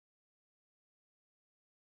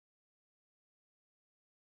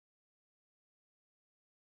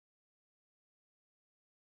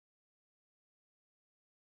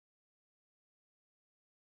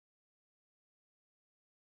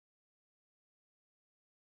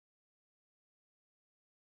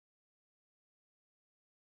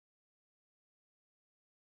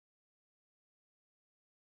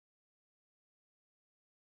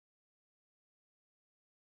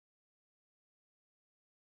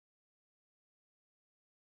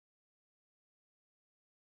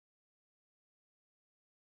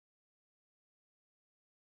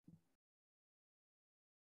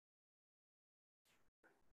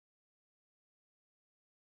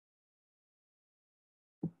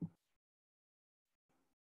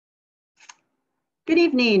Good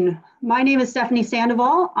evening. My name is Stephanie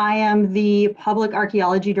Sandoval. I am the Public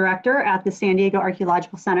Archaeology Director at the San Diego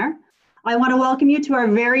Archaeological Center. I want to welcome you to our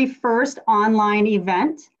very first online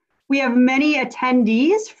event. We have many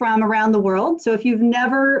attendees from around the world. So if you've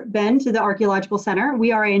never been to the Archaeological Center,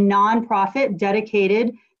 we are a nonprofit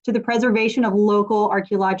dedicated to the preservation of local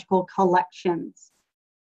archaeological collections.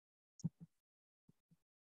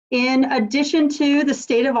 In addition to the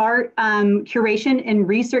state-of-art curation and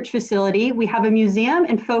research facility, we have a museum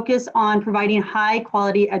and focus on providing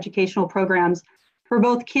high-quality educational programs for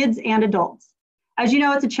both kids and adults. As you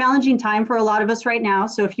know, it's a challenging time for a lot of us right now,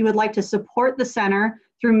 so if you would like to support the center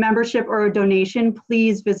through membership or a donation,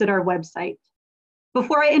 please visit our website.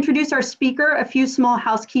 Before I introduce our speaker, a few small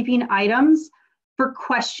housekeeping items. For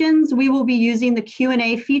questions, we will be using the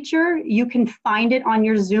Q&A feature. You can find it on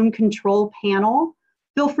your Zoom control panel.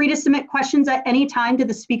 Feel free to submit questions at any time to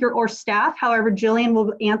the speaker or staff. However, Gillian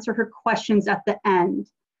will answer her questions at the end.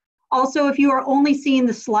 Also, if you are only seeing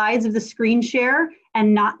the slides of the screen share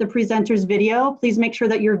and not the presenter's video, please make sure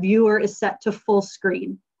that your viewer is set to full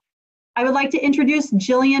screen. I would like to introduce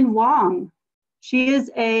Gillian Wong. She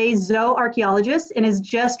is a zooarchaeologist and is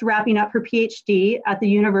just wrapping up her PhD at the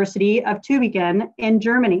University of Tübingen in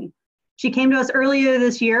Germany. She came to us earlier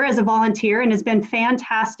this year as a volunteer and has been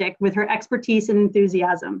fantastic with her expertise and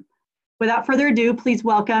enthusiasm. Without further ado, please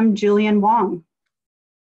welcome Gillian Wong.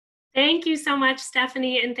 Thank you so much,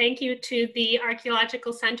 Stephanie, and thank you to the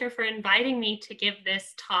Archaeological Center for inviting me to give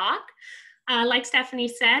this talk. Like Stephanie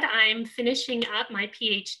said, I'm finishing up my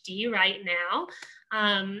PhD right now.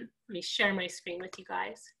 Let me share my screen with you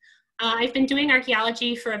guys. I've been doing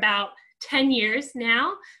archaeology for about 10 years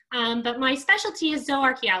now, but my specialty is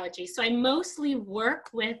zooarchaeology. So I mostly work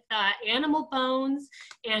with animal bones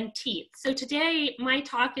and teeth. So today my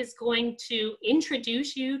talk is going to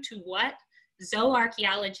introduce you to what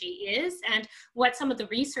zooarchaeology is and what some of the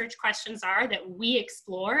research questions are that we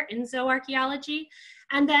explore in zooarchaeology.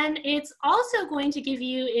 And then it's also going to give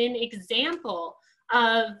you an example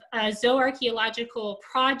of a zooarchaeological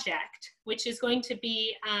project, which is going to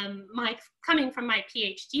be coming from my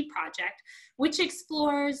PhD project, which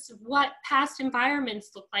explores what past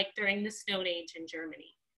environments look like during the Stone Age in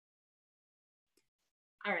Germany.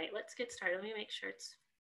 All right, let's get started. Let me make sure it's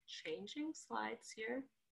changing slides here.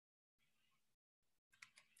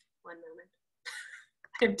 One moment.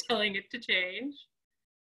 I'm telling it to change.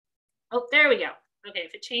 Oh, there we go. Okay,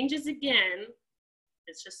 if it changes again,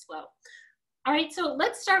 it's just slow. All right, so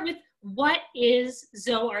let's start with what is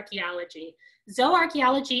zooarchaeology?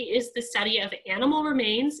 Zooarchaeology is the study of animal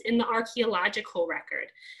remains in the archaeological record.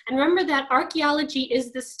 And remember that archaeology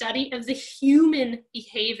is the study of the human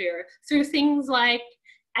behavior through things like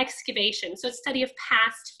excavation. So it's study of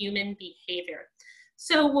past human behavior.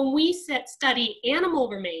 So when we study animal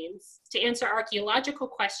remains to answer archaeological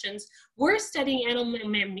questions, we're studying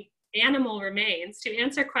animal remains to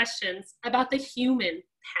answer questions about the human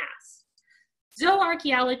past.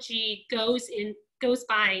 Zooarchaeology goes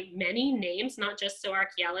by many names, not just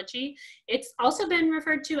zooarchaeology. It's also been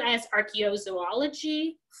referred to as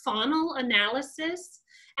archaeozoology, faunal analysis,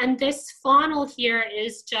 and this faunal here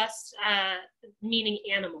is just meaning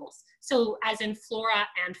animals. So as in flora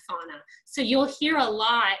and fauna. So you'll hear a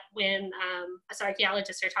lot when as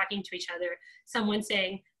archaeologists are talking to each other, someone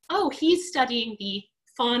saying, oh, he's studying the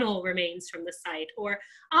faunal remains from the site, or,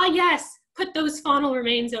 ah, yes, put those faunal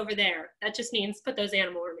remains over there. That just means put those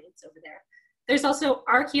animal remains over there. There's also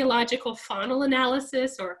archaeological faunal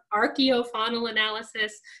analysis or archaeofaunal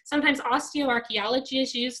analysis. Sometimes osteoarchaeology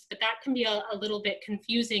is used, but that can be a little bit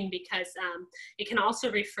confusing because it can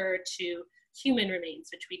also refer to human remains,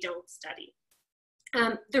 which we don't study.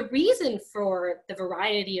 The reason for the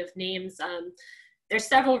variety of names, there's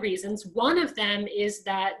several reasons. One of them is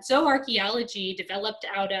that zooarchaeology developed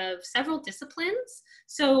out of several disciplines.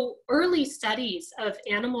 So early studies of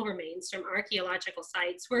animal remains from archaeological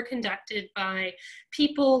sites were conducted by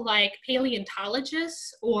people like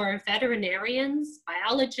paleontologists or veterinarians,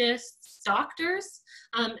 biologists, doctors,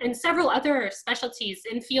 and several other specialties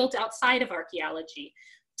in fields outside of archaeology.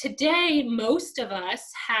 Today, most of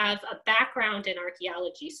us have a background in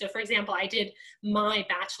archaeology. So for example, I did my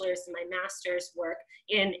bachelor's and my master's work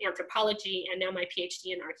in anthropology and now my PhD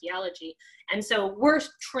in archaeology. And so we're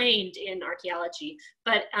trained in archaeology.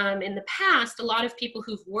 But in the past, a lot of people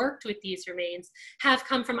who've worked with these remains have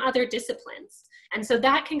come from other disciplines. And so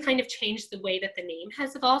that can kind of change the way that the name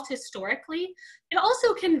has evolved historically. It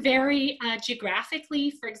also can vary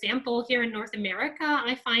geographically. For example, here in North America,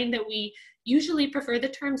 I find that we usually prefer the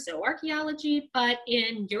term zooarchaeology, but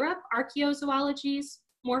in Europe, archaeozoology is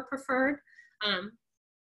more preferred.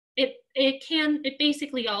 It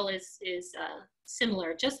basically all is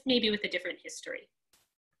similar, just maybe with a different history.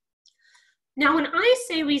 Now, when I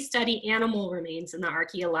say we study animal remains in the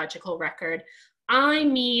archaeological record, I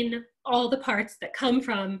mean all the parts that come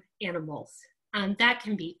from animals. That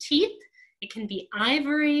can be teeth, it can be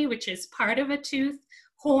ivory, which is part of a tooth,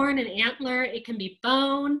 horn and antler, it can be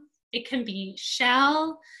bone, it can be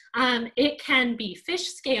shell, it can be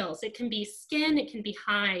fish scales, it can be skin, it can be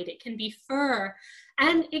hide, it can be fur,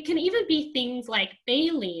 and it can even be things like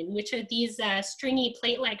baleen, which are these stringy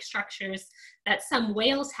plate-like structures that some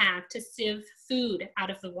whales have to sieve food out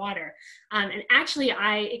of the water. And actually,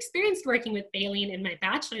 I experienced working with baleen in my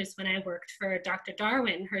bachelor's when I worked for Dr.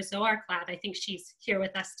 Darwin, her zooarch lab. I think she's here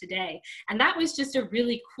with us today. And that was just a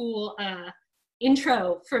really cool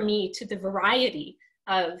intro for me to the variety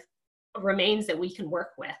of remains that we can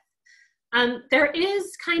work with. There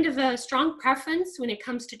is kind of a strong preference when it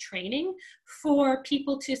comes to training for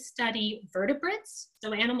people to study vertebrates,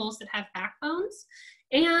 so animals that have backbones,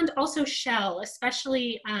 and also shell,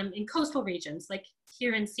 especially in coastal regions, like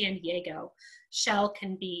here in San Diego. Shell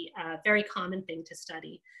can be a very common thing to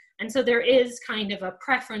study. And so there is kind of a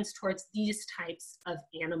preference towards these types of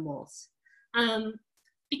animals.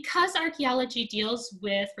 Because archaeology deals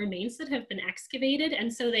with remains that have been excavated,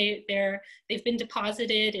 and so they've been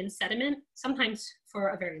deposited in sediment, sometimes for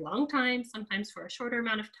a very long time, sometimes for a shorter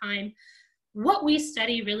amount of time, what we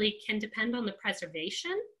study really can depend on the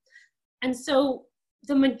preservation. And so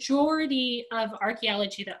the majority of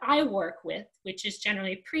archaeology that I work with, which is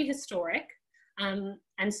generally prehistoric, and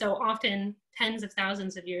so often tens of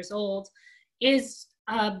thousands of years old, is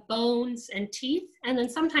bones and teeth, and then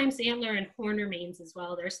sometimes antler and horn remains as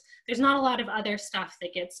well. There's not a lot of other stuff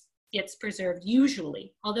that gets preserved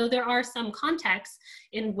usually, although there are some contexts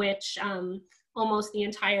in which almost the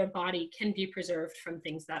entire body can be preserved from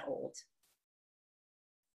things that old.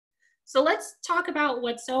 So let's talk about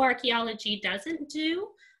what zooarchaeology doesn't do.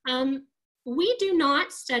 We do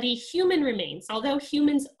not study human remains, although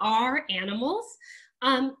humans are animals.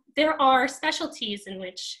 There are specialties in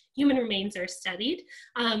which human remains are studied,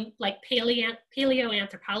 like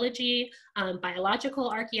paleoanthropology, biological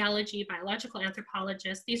archaeology, biological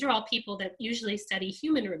anthropologists. These are all people that usually study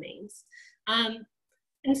human remains. And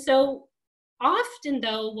so often,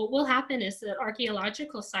 though, what will happen is that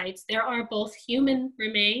archaeological sites, there are both human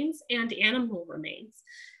remains and animal remains.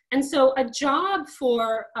 And so a job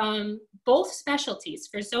for both specialties,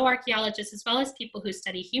 for zooarchaeologists as well as people who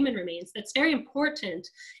study human remains, that's very important,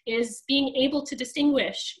 is being able to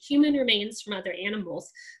distinguish human remains from other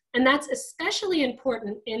animals. And that's especially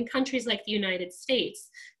important in countries like the United States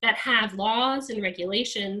that have laws and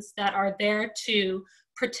regulations that are there to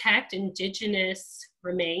protect indigenous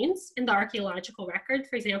remains in the archaeological record,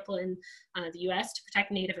 for example, in the US, to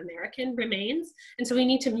protect Native American remains. And so we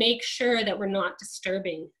need to make sure that we're not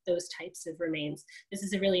disturbing those types of remains. This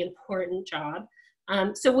is a really important job.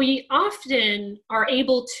 So we often are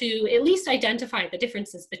able to at least identify the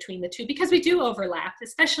differences between the two, because we do overlap,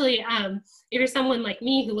 especially if you're someone like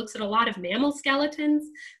me who looks at a lot of mammal skeletons.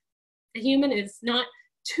 A human is not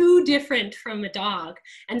too different from a dog.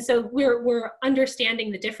 And so we're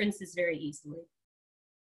understanding the differences very easily.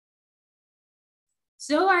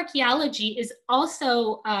 Zooarchaeology is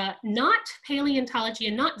also not paleontology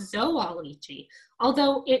and not zoology,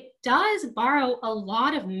 although it does borrow a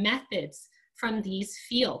lot of methods from these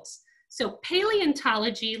fields. So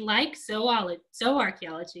paleontology, like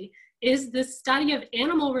zooarchaeology, is the study of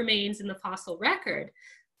animal remains in the fossil record,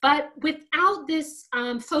 but without this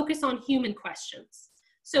focus on human questions.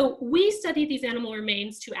 So we study these animal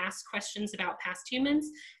remains to ask questions about past humans,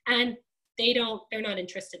 and they're not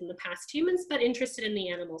interested in the past humans, but interested in the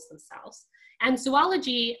animals themselves. And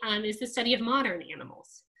zoology is the study of modern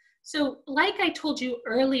animals. So like I told you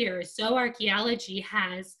earlier, zooarchaeology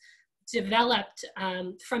has developed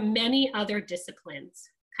from many other disciplines,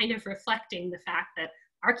 kind of reflecting the fact that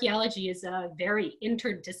archaeology is a very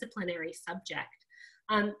interdisciplinary subject.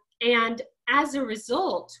 And as a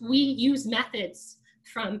result, we use methods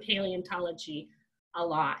from paleontology a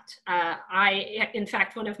lot. In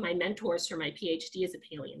fact, one of my mentors for my PhD is a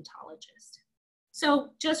paleontologist. So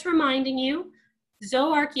just reminding you,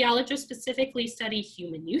 zooarchaeologists specifically study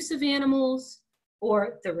human use of animals,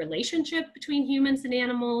 or the relationship between humans and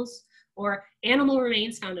animals, or animal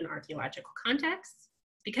remains found in archaeological contexts.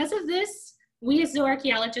 Because of this, we as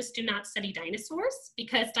zooarchaeologists do not study dinosaurs,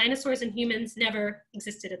 because dinosaurs and humans never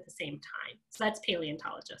existed at the same time. So that's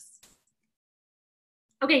paleontologists.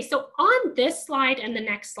 Okay, so on this slide and the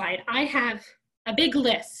next slide, I have a big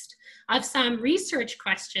list of some research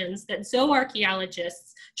questions that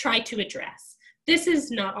zooarchaeologists try to address. this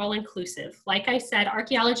is not all inclusive. Like I said,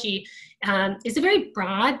 archaeology is a very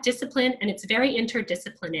broad discipline, and it's very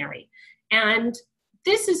interdisciplinary. And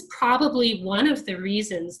this is probably one of the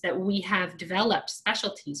reasons that we have developed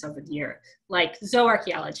specialties over the year, like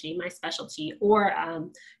zooarchaeology, my specialty, or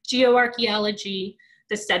geoarchaeology,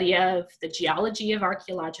 the study of the geology of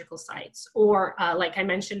archaeological sites, or like I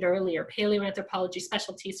mentioned earlier, paleoanthropology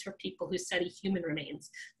specialties for people who study human remains,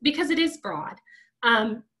 because it is broad.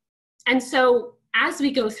 And so as we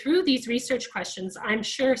go through these research questions, I'm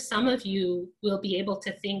sure some of you will be able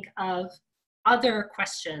to think of other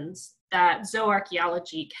questions that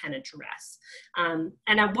zooarchaeology can address.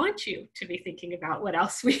 And I want you to be thinking about what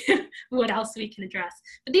else we can address.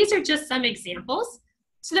 But these are just some examples.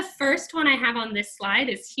 So the first one I have on this slide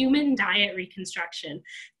is human diet reconstruction.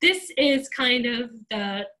 This is kind of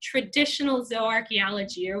the traditional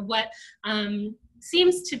zooarchaeology, or what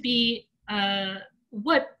seems to be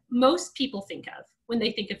what most people think of when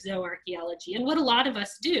they think of zooarchaeology, and what a lot of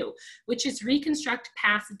us do, which is reconstruct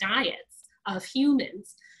past diets of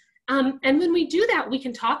humans. And when we do that, we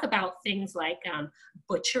can talk about things like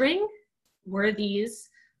butchering. Were these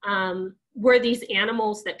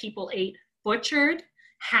animals that people ate butchered?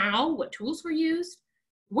 How? What tools were used?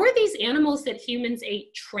 Were these animals that humans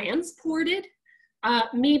ate transported?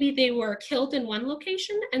 Maybe they were killed in one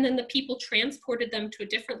location, and then the people transported them to a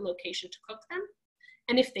different location to cook them.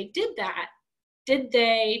 And if they did that, did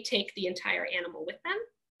they take the entire animal with them,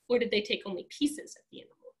 or did they take only pieces of the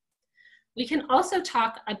animal? We can also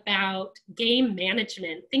talk about game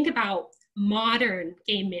management. Think about modern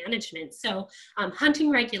game management. So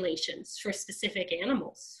hunting regulations for specific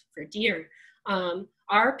animals, for deer.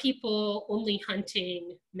 Are people only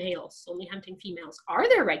hunting males, only hunting females? Are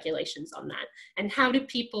there regulations on that? And how do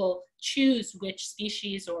people choose which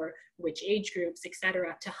species or which age groups, et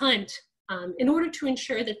cetera, to hunt in order to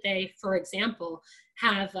ensure that they, for example,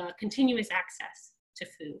 have continuous access to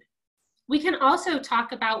food? We can also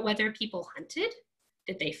talk about whether people hunted.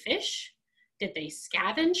 Did they fish? Did they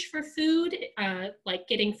scavenge for food, like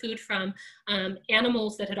getting food from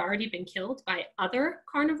animals that had already been killed by other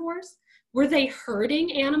carnivores? Were they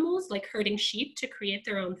herding animals, like herding sheep to create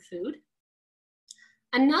their own food?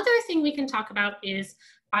 Another thing we can talk about is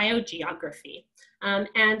biogeography.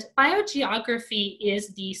 And biogeography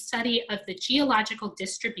is the study of the geological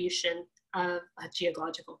distribution of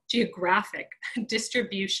geographic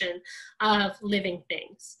distribution of living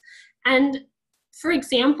things. And for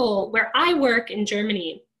example, where I work in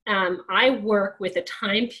Germany, I work with a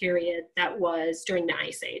time period that was during the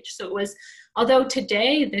Ice Age. So it was, although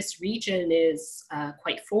today this region is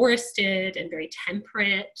quite forested and very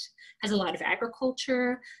temperate, has a lot of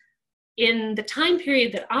agriculture, in the time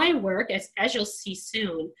period that I work, as you'll see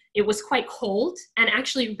soon, it was quite cold, and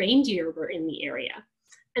actually reindeer were in the area.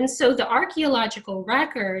 And so the archaeological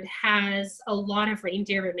record has a lot of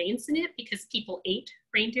reindeer remains in it because people ate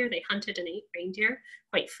reindeer. They hunted and ate reindeer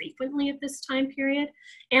quite frequently at this time period.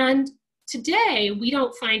 And today, we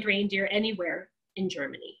don't find reindeer anywhere in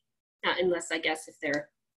Germany, unless I guess if they're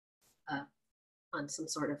on some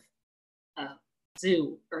sort of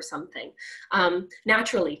zoo or something,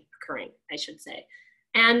 naturally occurring, I should say.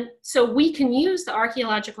 And so we can use the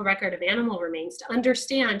archaeological record of animal remains to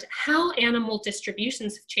understand how animal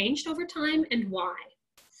distributions have changed over time and why.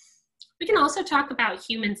 We can also talk about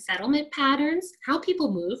human settlement patterns, how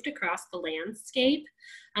people moved across the landscape.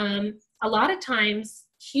 A lot of times,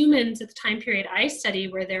 humans at the time period I study,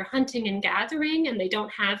 where they're hunting and gathering and they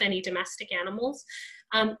don't have any domestic animals,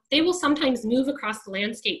 they will sometimes move across the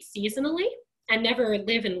landscape seasonally and never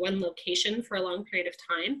live in one location for a long period of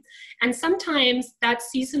time. And sometimes that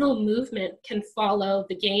seasonal movement can follow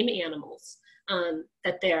the game animals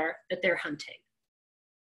that they're hunting.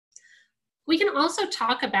 We can also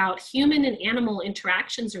talk about human and animal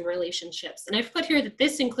interactions and relationships. And I've put here that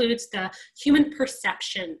this includes the human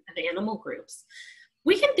perception of animal groups.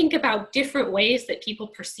 We can think about different ways that people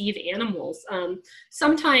perceive animals.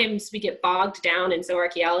 Sometimes we get bogged down in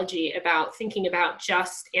zooarchaeology about thinking about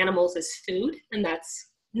just animals as food, and that's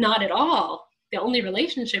not at all the only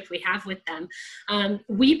relationship we have with them.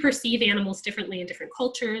 We perceive animals differently in different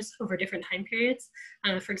cultures over different time periods.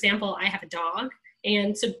 For example, I have a dog,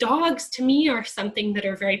 and so dogs to me are something that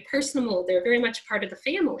are very personal. They're very much part of the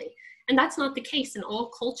family, and that's not the case in all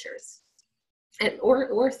cultures,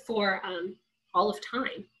 or for all of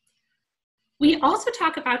time. We also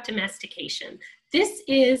talk about domestication. This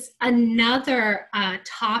is another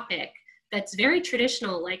topic that's very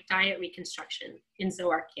traditional, like diet reconstruction in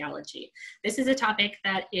zooarchaeology. This is a topic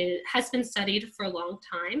that has been studied for a long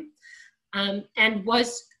time and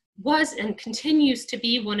was and continues to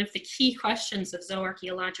be one of the key questions of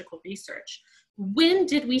zooarchaeological research. When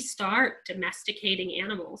did we start domesticating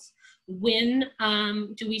animals? When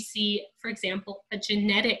do we see, for example, a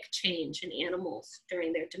genetic change in animals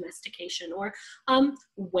during their domestication? Or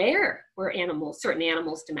where were certain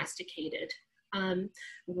animals domesticated?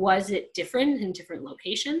 Was it different in different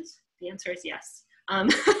locations? The answer is yes.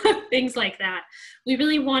 Things like that. We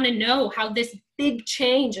really want to know how this big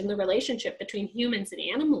change in the relationship between humans and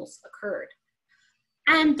animals occurred.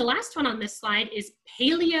 And the last one on this slide is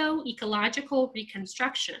paleo-ecological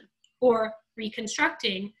reconstruction, or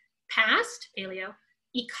reconstructing past paleo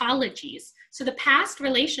ecologies. So the past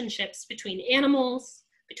relationships between animals,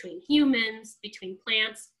 between humans, between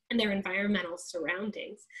plants, and their environmental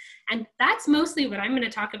surroundings. And that's mostly what I'm going to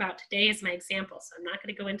talk about today as my example. So I'm not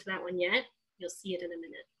going to go into that one yet. You'll see it in a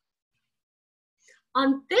minute.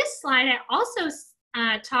 On this slide, I also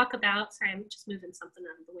talk about, sorry, I'm just moving something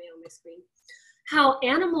out of the way on my screen, how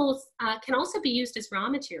animals can also be used as raw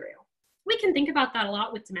material. We can think about that a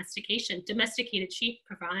lot with domestication. Domesticated sheep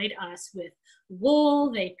provide us with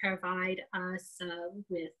wool. They provide us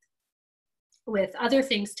with other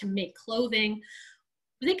things to make clothing.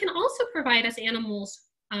 They can also provide us animals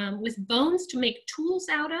with bones to make tools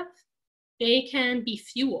out of. They can be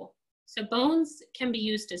fuel. So bones can be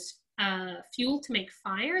used as fuel to make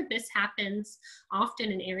fire. This happens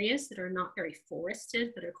often in areas that are not very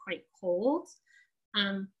forested, that are quite cold.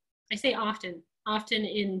 I say often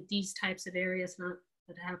in these types of areas, not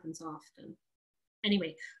that it happens often.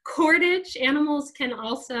 Anyway, cordage, animals can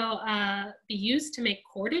also be used to make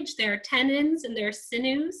cordage. Their tendons and their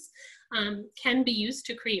sinews can be used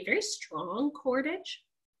to create very strong cordage.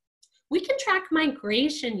 We can track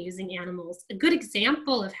migration using animals. A good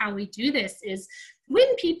example of how we do this is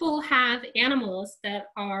when people have animals that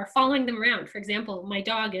are following them around. For example, my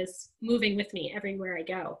dog is moving with me everywhere I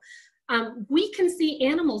go. We can see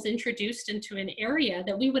animals introduced into an area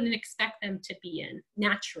that we wouldn't expect them to be in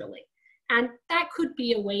naturally. And that could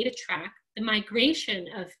be a way to track the migration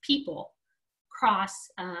of people across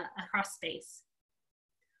space.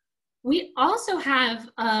 We also have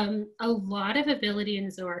a lot of ability in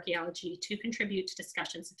zooarchaeology to contribute to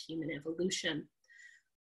discussions of human evolution.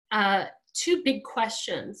 Two big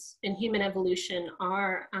questions in human evolution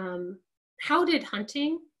are, how did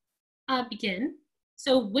hunting begin?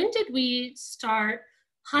 So when did we start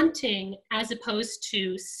hunting as opposed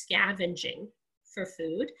to scavenging for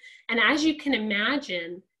food? And as you can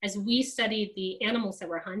imagine, as we studied the animals that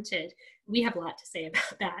were hunted, we have a lot to say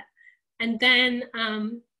about that. And then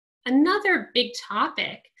another big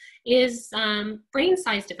topic is brain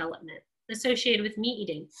size development associated with meat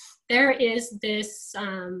eating. There is this,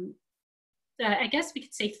 I guess we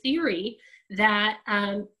could say, theory that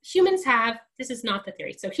humans have, this is not the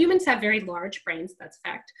theory, so humans have very large brains, that's a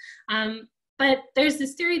fact. But there's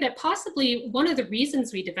this theory that possibly one of the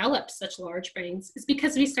reasons we developed such large brains is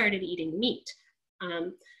because we started eating meat.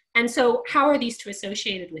 And so how are these two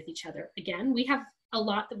associated with each other? Again, we have a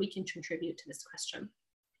lot that we can contribute to this question.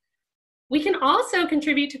 We can also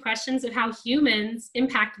contribute to questions of how humans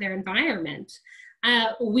impact their environment.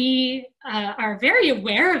 We are very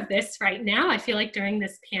aware of this right now, I feel like, during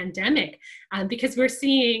this pandemic, because we're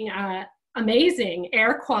seeing amazing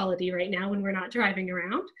air quality right now when we're not driving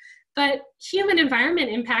around. But human environment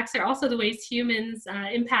impacts are also the ways humans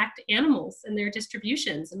impact animals and their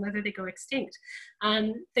distributions and whether they go extinct.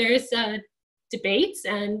 There's debates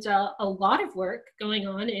and a lot of work going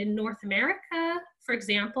on in North America, for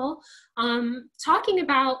example, talking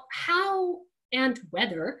about how and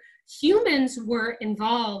whether humans were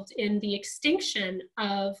involved in the extinction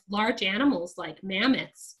of large animals like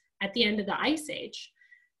mammoths at the end of the Ice Age.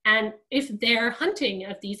 And if their hunting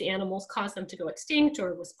of these animals caused them to go extinct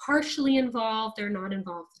or was partially involved or not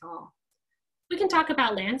involved at all. We can talk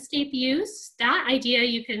about landscape use. That idea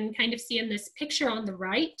you can kind of see in this picture on the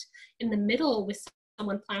right, in the middle with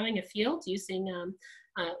someone plowing a field using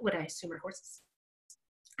what I assume are horses.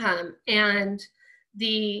 And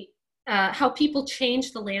the how people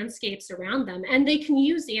change the landscapes around them, and they can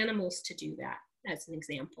use animals to do that, as an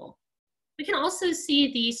example. We can also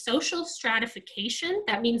see the social stratification,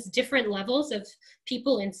 that means different levels of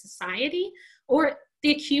people in society, or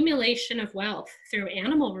the accumulation of wealth through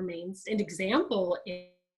animal remains. An example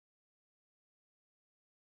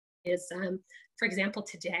is, for example,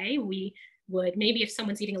 today we would, maybe if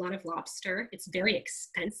someone's eating a lot of lobster, it's very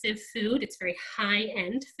expensive food, it's very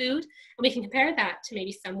high-end food, and we can compare that to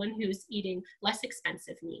maybe someone who's eating less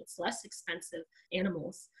expensive meats, less expensive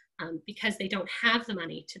animals, because they don't have the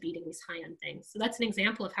money to be eating these high-end things. So that's an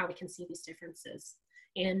example of how we can see these differences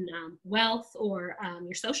in wealth or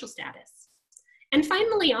your social status. And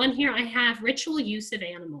finally on here, I have ritual use of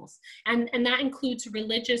animals, and that includes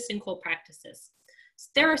religious and cult practices.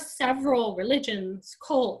 There are several religions,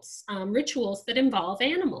 cults, rituals that involve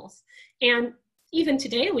animals. And even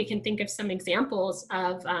today, we can think of some examples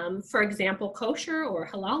of, for example, kosher or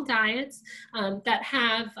halal diets that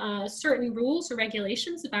have certain rules or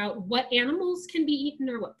regulations about what animals can be eaten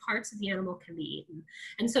or what parts of the animal can be eaten.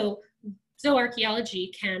 And so zooarchaeology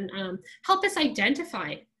can help us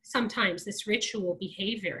identify sometimes this ritual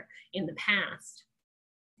behavior in the past.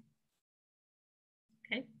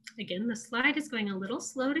 Okay, again, the slide is going a little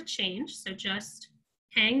slow to change, so just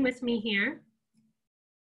hang with me here.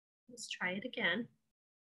 Let's try it again.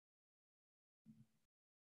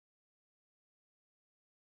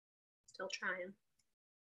 Still trying.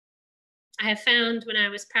 I have found when I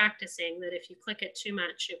was practicing that if you click it too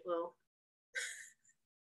much, it will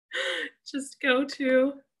just go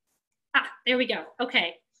to, there we go.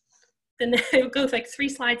 Okay, then it will go like 3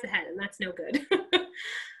 slides ahead, and that's no good.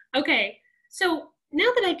 Okay, so now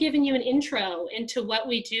that I've given you an intro into what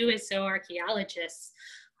we do as zooarchaeologists,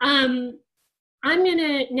 I'm going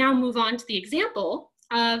to now move on to the example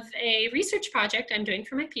of a research project I'm doing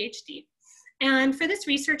for my PhD. And for this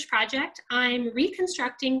research project, I'm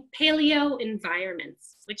reconstructing paleo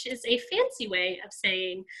environments, which is a fancy way of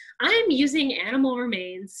saying I'm using animal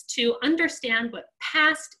remains to understand what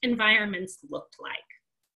past environments looked like.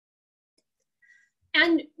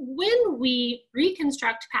 And when we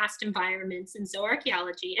reconstruct past environments in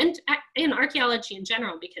zooarchaeology and in archaeology in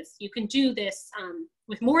general, because you can do this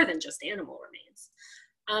with more than just animal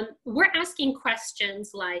remains, we're asking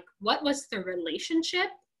questions like, what was the relationship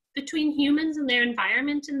between humans and their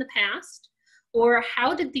environment in the past? Or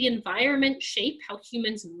how did the environment shape how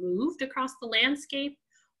humans moved across the landscape,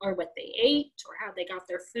 or what they ate, or how they got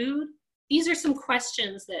their food? These are some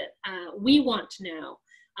questions that we want to know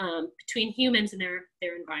between humans and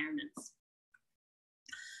their environments.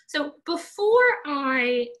 So before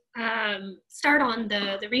I start on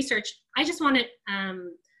the research, I just want to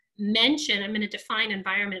mention, I'm going to define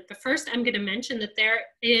environment, but first I'm going to mention that there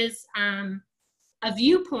is a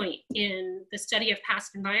viewpoint in the study of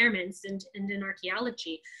past environments and in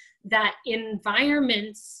archaeology that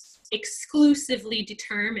environments exclusively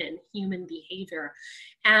determine human behavior,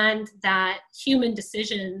 and that human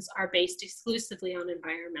decisions are based exclusively on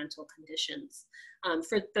environmental conditions.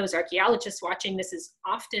 For those archaeologists watching, this is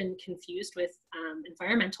often confused with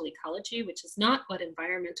environmental ecology, which is not what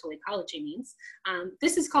environmental ecology means.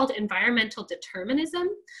 This is called environmental determinism,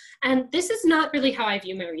 and this is not really how I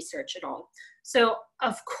view my research at all. So,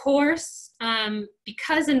 of course,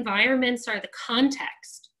 because environments are the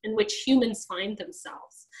context in which humans find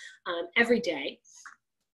themselves every day,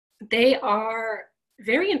 they are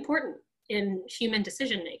very important in human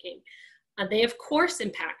decision making. They, of course,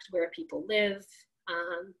 impact where people live,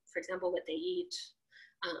 for example, what they eat,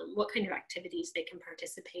 what kind of activities they can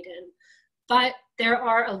participate in. But there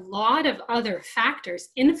are a lot of other factors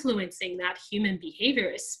influencing that human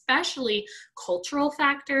behavior, especially cultural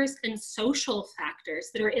factors and social factors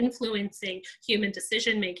that are influencing human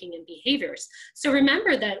decision-making and behaviors. So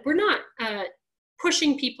remember that we're not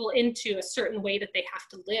pushing people into a certain way that they have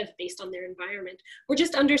to live based on their environment. We're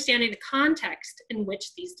just understanding the context in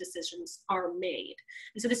which these decisions are made.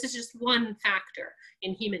 And so this is just one factor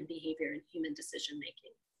in human behavior and human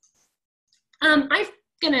decision-making. I'm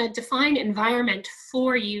going to define environment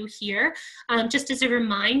for you here, just as a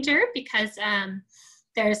reminder, because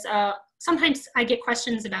there's sometimes I get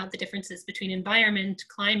questions about the differences between environment,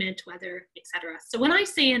 climate, weather, etc. So when I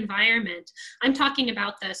say environment, I'm talking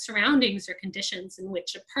about the surroundings or conditions in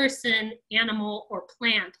which a person, animal, or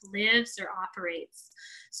plant lives or operates.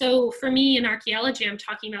 So for me in archaeology, I'm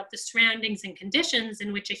talking about the surroundings and conditions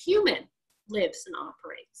in which a human lives and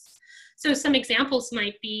operates. So some examples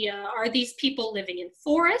might be, are these people living in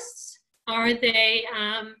forests? Are they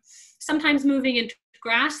sometimes moving into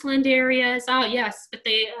grassland areas? Oh yes, but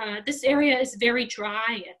this area is very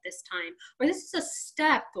dry at this time. Or this is a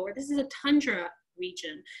steppe, or this is a tundra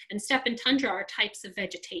region. And steppe and tundra are types of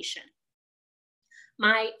vegetation.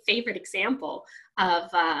 My favorite example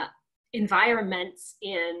of environments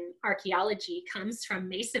in archaeology comes from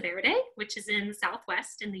Mesa Verde, which is in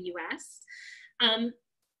Southwest in the US.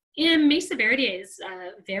 Mesa Verde is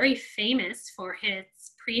very famous for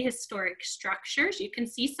its prehistoric structures. You can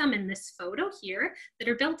see some in this photo here that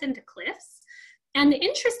are built into cliffs. And the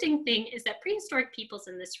interesting thing is that prehistoric peoples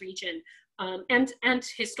in this region, and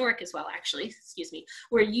historic as well, actually, excuse me,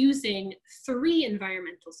 were using 3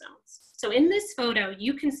 environmental zones. So in this photo,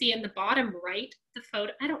 you can see in the bottom right, the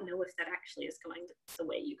photo, I don't know if that actually is going the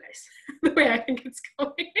way you guys, the way I think it's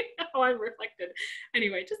going. Oh, I'm reflected.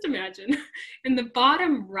 Anyway, just imagine in the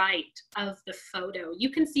bottom right of the photo, you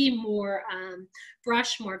can see more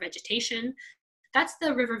brush, more vegetation. That's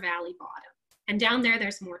the river valley bottom. And down there,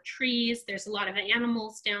 there's more trees. There's a lot of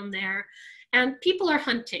animals down there. And people are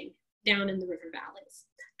hunting down in the river valleys.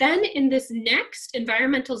 Then in this next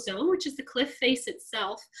environmental zone, which is the cliff face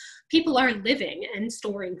itself, people are living and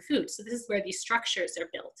storing food. So this is where these structures are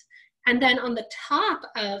built. And then on the top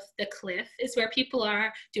of the cliff is where people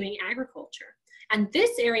are doing agriculture. And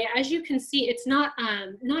this area, as you can see, it's not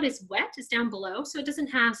as wet as down below, so it doesn't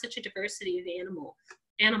have such a diversity of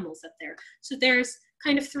animals up there. So there's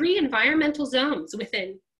kind of 3 environmental zones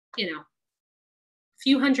within, you know, a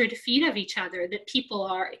few hundred feet of each other that people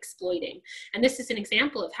are exploiting. And this is an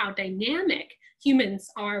example of how dynamic humans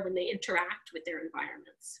are when they interact with their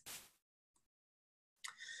environments.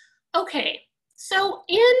 Okay. So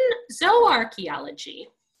in zooarchaeology,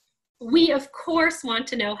 we of course want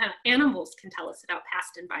to know how animals can tell us about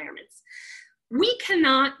past environments. We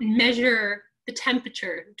cannot measure the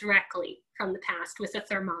temperature directly from the past with a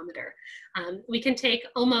thermometer. We can take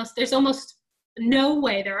there's almost no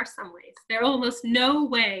way, there are some ways, there's almost no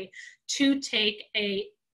way to take a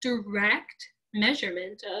direct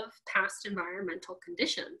measurement of past environmental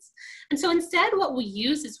conditions. And so instead what we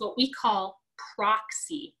use is what we call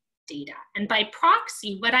proxy data. And by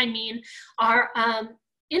proxy, what I mean are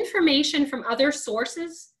information from other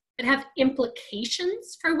sources that have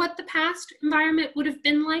implications for what the past environment would have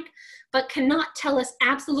been like, but cannot tell us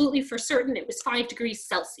absolutely for certain it was 5 degrees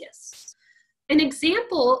Celsius. An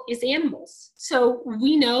example is animals. So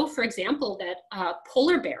we know, for example, that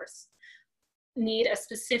polar bears need a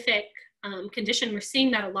specific condition. We're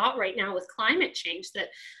seeing that a lot right now with climate change, that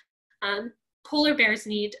polar bears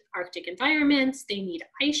need Arctic environments, they need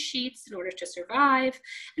ice sheets in order to survive.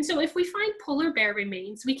 And so if we find polar bear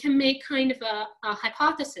remains, we can make kind of a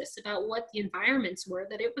hypothesis about what the environments were,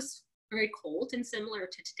 that it was very cold and similar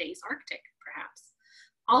to today's Arctic, perhaps.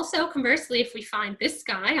 Also, conversely, if we find this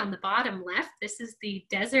guy on the bottom left, this is the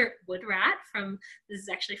desert wood rat this is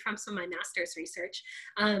actually from some of my master's research.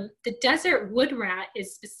 The desert wood rat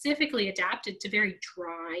is specifically adapted to very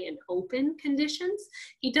dry and open conditions.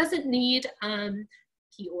 He doesn't need,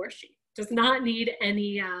 he or she does not need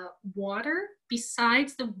any water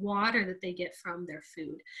besides the water that they get from their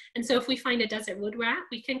food. And so if we find a desert wood rat,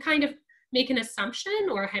 we can kind of make an assumption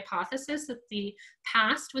or a hypothesis that the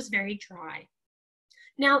past was very dry.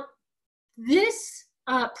 Now, this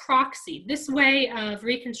proxy, this way of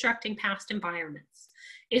reconstructing past environments,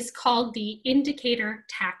 is called the indicator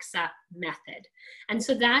taxa method. And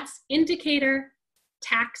so that's indicator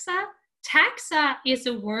taxa. Taxa is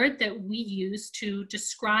a word that we use to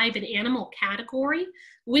describe an animal category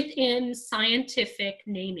within scientific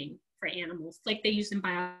naming for animals, like they use in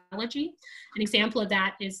biology. An example of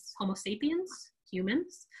that is Homo sapiens,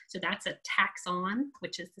 humans. So that's a taxon,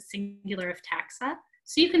 which is the singular of taxa.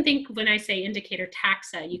 So you can think, when I say indicator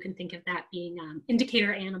taxa, you can think of that being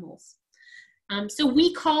indicator animals. So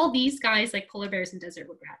we call these guys, like polar bears and desert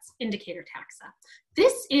wood rats, indicator taxa.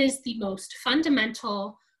 This is the most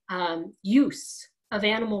fundamental use of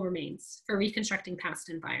animal remains for reconstructing past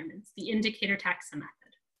environments, the indicator taxa method.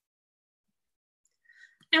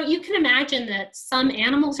 Now you can imagine that some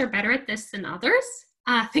animals are better at this than others.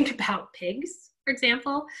 Think about pigs, for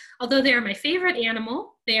example. Although they are my favorite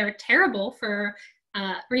animal, they are terrible for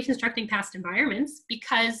reconstructing past environments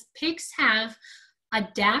because pigs have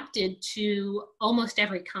adapted to almost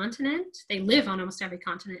every continent. They live on almost every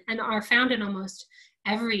continent and are found in almost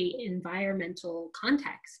every environmental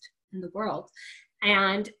context in the world.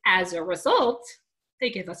 And as a result, they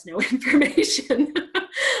give us no information.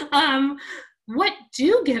 What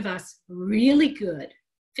do give us really good,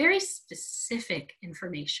 very specific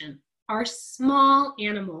information are small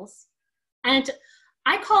animals. And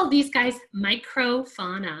I call these guys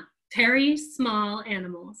microfauna, very small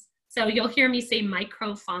animals. So you'll hear me say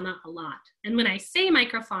microfauna a lot. And when I say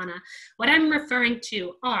microfauna, what I'm referring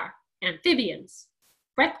to are amphibians,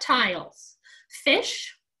 reptiles,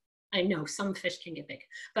 fish. I know some fish can get big,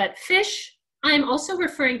 but fish, I'm also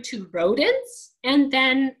referring to rodents, and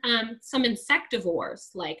then some insectivores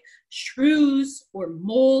like shrews or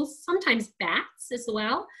moles, sometimes bats as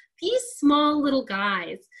well. These small little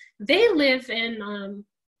guys, they live in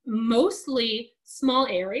mostly small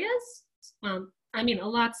areas. I mean, a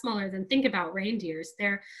lot smaller than, think about reindeers.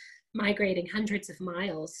 They're migrating hundreds of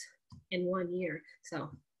miles in 1 year.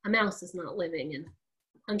 So a mouse is not living in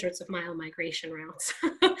hundreds of mile migration routes.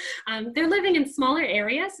 They're living in smaller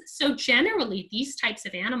areas. So generally, these types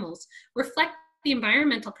of animals reflect the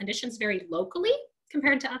environmental conditions very locally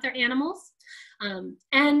compared to other animals.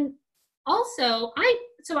 And Also,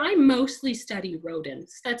 I mostly study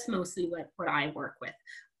rodents. That's mostly what I work with.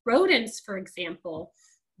 Rodents, for example,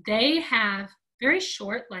 they have very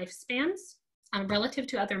short lifespans relative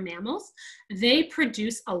to other mammals. They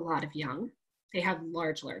produce a lot of young. They have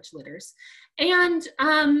large litters. And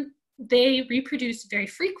they reproduce very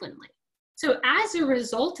frequently. So as a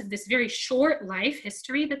result of this very short life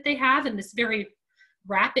history that they have and this very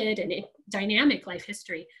rapid and dynamic life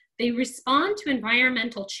history, they respond to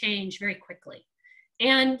environmental change very quickly.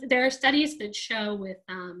 And there are studies that show with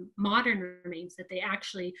modern remains that they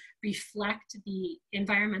actually reflect the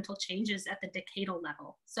environmental changes at the decadal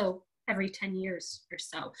level. So every 10 years or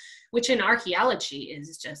so, which in archaeology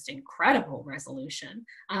is just incredible resolution.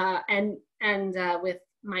 And with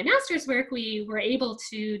my master's work, we were able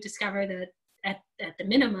to discover that at the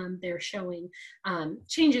minimum, they're showing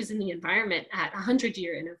changes in the environment at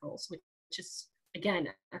 100-year intervals, which is, again,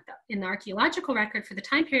 in the archaeological record for the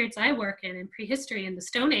time periods I work in prehistory and the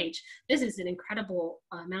Stone Age, this is an incredible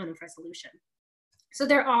amount of resolution. So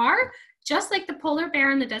there are, just like the polar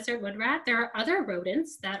bear and the desert wood rat, there are other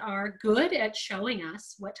rodents that are good at showing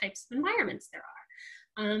us what types of environments there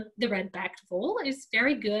are. The red-backed vole is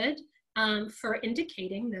very good for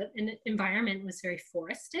indicating that an environment was very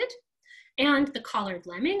forested. And the collared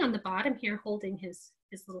lemming on the bottom here holding his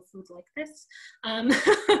little food like this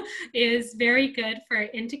is very good for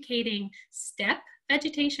indicating steppe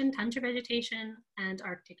vegetation, tundra vegetation, and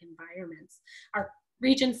Arctic environments, are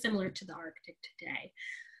regions similar to the Arctic today.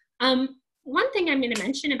 One thing I'm going to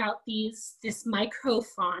mention about this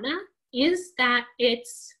microfauna is that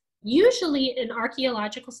it's usually in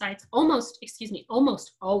archaeological sites, almost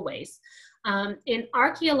always, in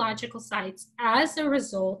archaeological sites as a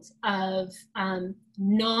result of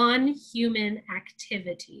non-human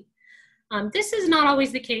activity. This is not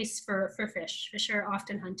always the case for fish. Fish are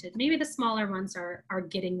often hunted. Maybe the smaller ones are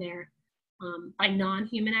getting there by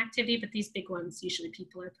non-human activity, but these big ones, usually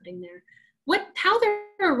people are putting there. How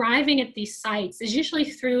they're arriving at these sites is usually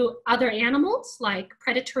through other animals like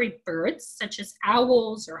predatory birds, such as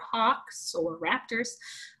owls or hawks or raptors,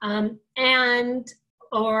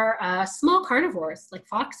 or small carnivores like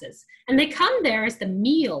foxes. And they come there as the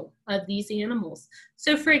meal of these animals.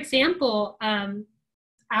 So for example,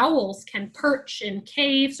 owls can perch in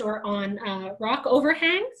caves or on rock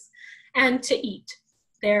overhangs and to eat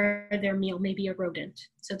their meal, maybe a rodent.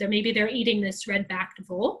 So maybe they're eating this red-backed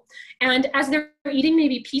vole. And as they're eating,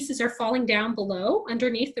 maybe pieces are falling down below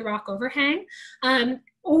underneath the rock overhang.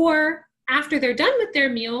 Or after they're done with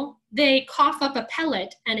their meal, they cough up a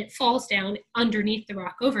pellet and it falls down underneath the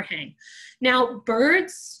rock overhang. Now,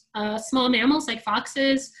 birds, small mammals like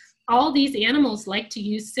foxes, all these animals like to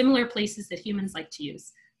use similar places that humans like to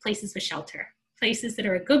use, places with shelter, places that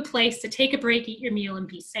are a good place to take a break, eat your meal, and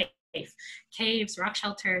be safe. Caves, rock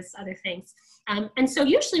shelters, other things. And so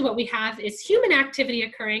usually what we have is human activity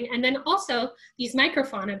occurring and then also these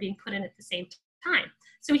microfauna being put in at the same time.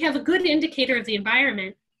 So we have a good indicator of the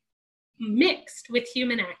environment mixed with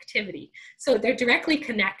human activity. So they're directly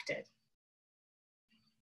connected.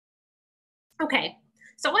 Okay,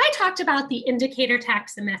 so I talked about the indicator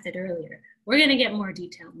taxa method earlier. We're going to get more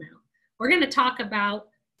detailed now. We're going to talk about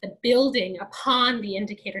the building upon the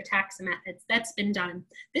indicator taxa methods that's been done.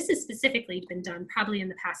 This has specifically been done probably in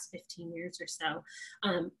the past 15 years or so.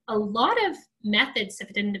 A lot of methods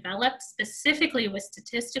have been developed specifically with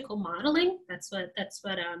statistical modeling. That's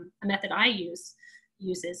what a method I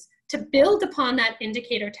uses to build upon that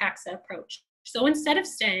indicator taxa approach. So instead of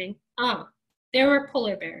saying, there were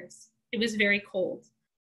polar bears, it was very cold.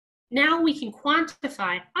 Now we can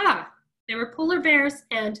quantify, there were polar bears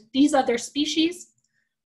and these other species.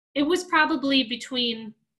 It was probably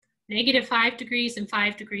between -5 degrees and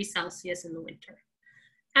 5 degrees Celsius in the winter.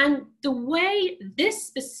 And the way this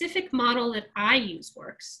specific model that I use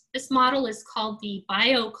works, this model is called the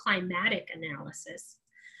bioclimatic analysis,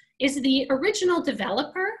 is the original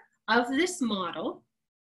developer of this model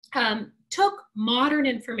took modern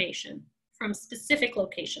information from specific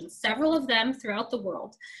locations, several of them throughout the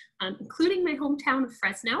world, including my hometown of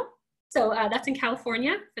Fresno. So that's in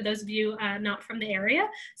California, for those of you not from the area.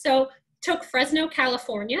 So took Fresno,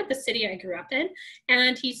 California, the city I grew up in,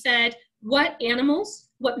 and he said, what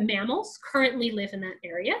mammals currently live in that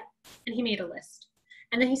area? And he made a list.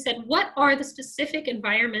 And then he said, what are the specific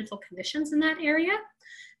environmental conditions in that area?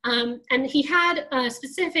 And he had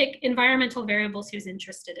specific environmental variables he was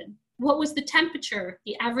interested in. What was the temperature,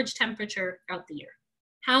 the average temperature throughout the year?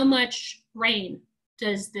 How much rain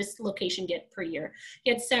does this location get per year? He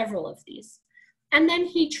had several of these. And then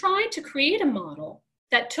he tried to create a model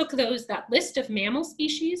that took that list of mammal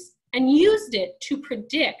species and used it to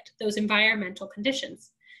predict those environmental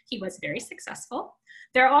conditions. He was very successful.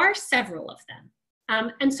 There are several of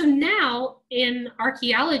them. And so now in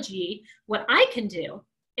archaeology, what I can do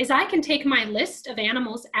is I can take my list of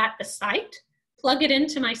animals at the site, plug it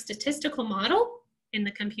into my statistical model in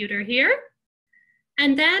the computer here,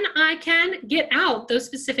 and then I can get out those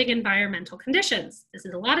specific environmental conditions. This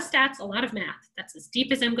is a lot of stats, a lot of math. That's as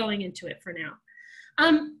deep as I'm going into it for now.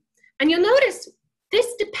 And you'll notice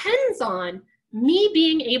this depends on me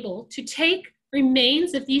being able to take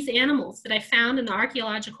remains of these animals that I found in the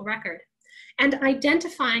archaeological record and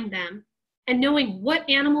identifying them and knowing what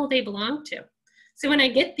animal they belong to. So when I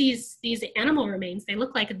get these animal remains, they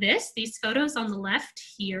look like this, these photos on the left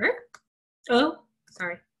here. Oh,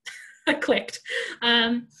 sorry, I clicked.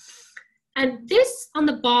 And this on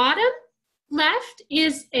the bottom left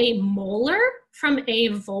is a molar from a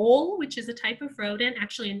vole, which is a type of rodent.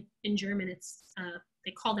 Actually, in German, it's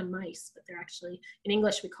they call them mice, but they're actually, in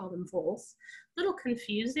English, we call them voles. A little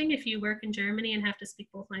confusing if you work in Germany and have to speak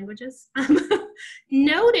both languages.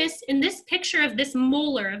 Notice in this picture of this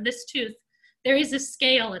molar, of this tooth, there is a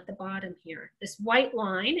scale at the bottom here. This white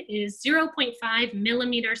line is 0.5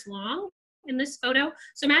 millimeters long in this photo.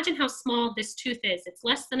 So imagine how small this tooth is. It's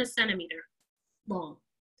less than a centimeter long.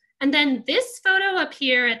 And then this photo up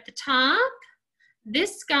here at the top,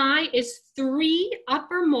 this guy is 3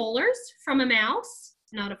 upper molars from a mouse,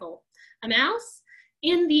 not a vole, a mouse,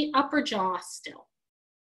 in the upper jaw still.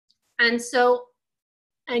 And so,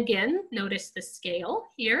 again, notice the scale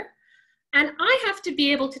here. And I have to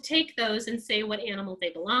be able to take those and say what animal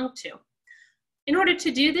they belong to. In order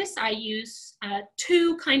to do this, I use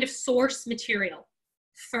 2 kind of source material.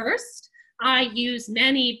 First, I use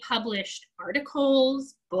many published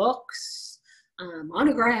articles, books,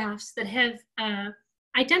 monographs that have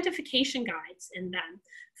identification guides in them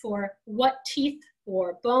for what teeth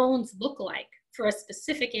or bones look like for a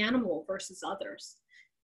specific animal versus others.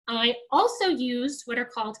 I also use what are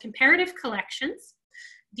called comparative collections.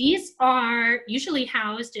 These are usually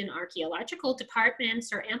housed in archaeological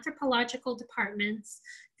departments or anthropological departments.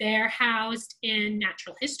 They're housed in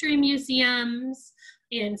natural history museums,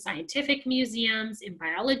 in scientific museums, in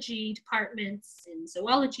biology departments, in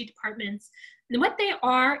zoology departments. And what they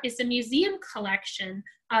are is a museum collection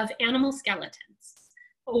of animal skeletons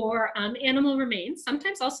or animal remains,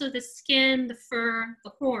 sometimes also the skin, the fur,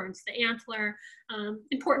 the horns, the antler,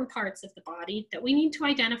 important parts of the body that we need to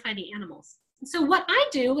identify the animals. And so what I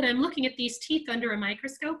do when I'm looking at these teeth under a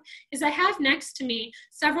microscope is I have next to me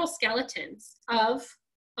several skeletons of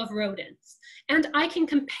rodents. And I can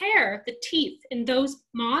compare the teeth in those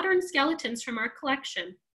modern skeletons from our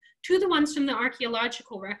collection to the ones from the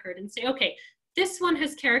archaeological record and say, okay, this one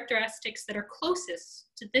has characteristics that are closest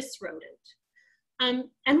to this rodent.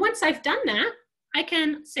 And once I've done that, I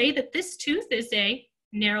can say that this tooth is a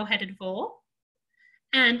narrow-headed vole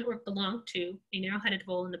or belonged to a narrow-headed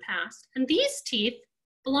vole in the past. And these teeth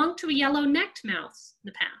belong to a yellow-necked mouse in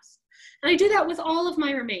the past. And I do that with all of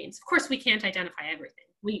my remains. Of course, we can't identify everything.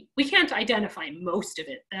 We can't identify most of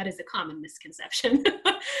it. That is a common misconception.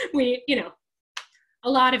 A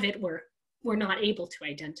lot of it we're not able to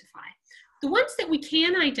identify. The ones that we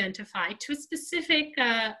can identify to a specific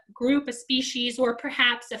group, a species, or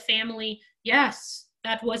perhaps a family, yes,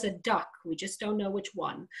 that was a duck. We just don't know which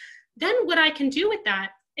one. Then what I can do with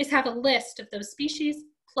that is have a list of those species,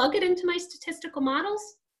 plug it into my statistical models,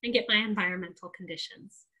 and get my environmental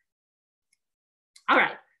conditions. All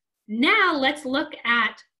right, now let's look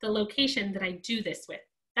at the location that I do this with.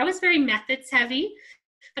 That was very methods heavy,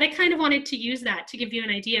 but I kind of wanted to use that to give you an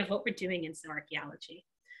idea of what we're doing in zooarchaeology.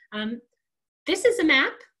 This is a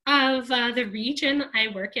map of the region I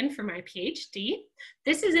work in for my PhD.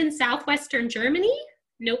 This is in southwestern Germany.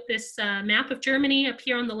 Note this map of Germany up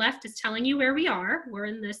here on the left is telling you where we are. We're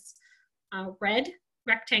in this red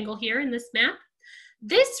rectangle here in this map.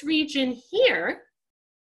 This region here,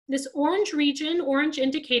 this orange region, orange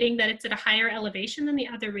indicating that it's at a higher elevation than the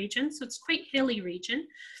other region, so it's quite hilly region,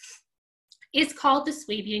 is called the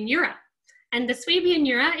Swabian Jura. And the Swabian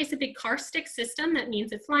Jura is a big karstic system. That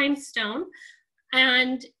means it's limestone.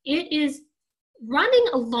 And it is running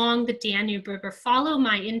along the Danube River. Follow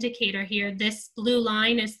my indicator here. This blue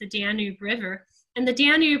line is the Danube River. And the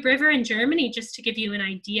Danube River in Germany, just to give you an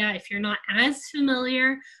idea, if you're not as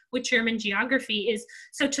familiar with German geography, is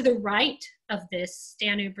so to the right of this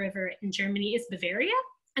Danube River in Germany is Bavaria.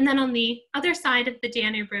 And then on the other side of the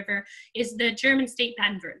Danube River is the German state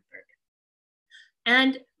Baden-Württemberg.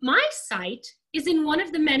 And my site is in one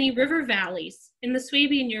of the many river valleys in the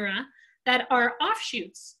Swabian Jura that are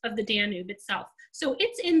offshoots of the Danube itself. So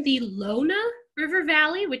it's in the Lona River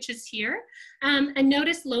Valley, which is here. And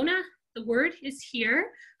notice Lona The word is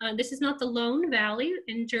here. This is not the Lone Valley.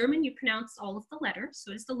 In German, you pronounce all of the letters,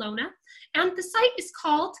 so it's the Lona. And the site is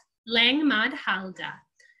called Langmahdhalde.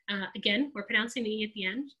 Again, we're pronouncing the E at the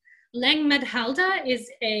end. Langmahdhalde is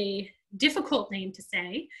a difficult name to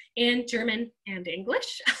say in German and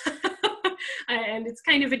English. And it's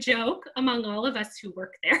kind of a joke among all of us who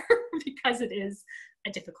work there because it is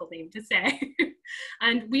a difficult name to say.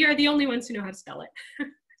 And we are the only ones who know how to spell it,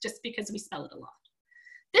 just because we spell it a lot.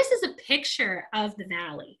 This is a picture of the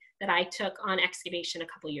valley that I took on excavation a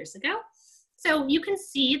couple years ago. So you can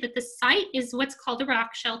see that the site is what's called a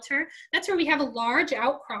rock shelter. That's where we have a large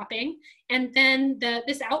outcropping, and then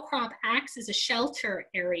this outcrop acts as a shelter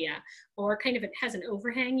area, or kind of, it has an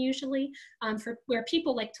overhang usually, for where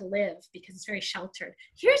people like to live because it's very sheltered.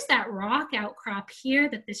 Here's that rock outcrop here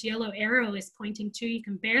that this yellow arrow is pointing to. You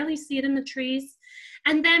can barely see it in the trees.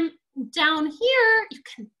 And then down here, you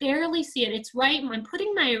can barely see it. It's right, I'm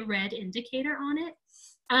putting my red indicator on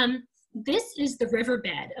it. This is the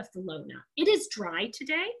riverbed of the Lona. It is dry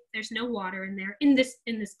today. There's no water in there, in this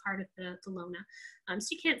part of the Lona. So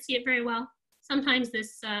you can't see it very well. Sometimes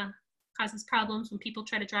this causes problems when people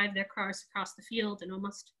try to drive their cars across the field and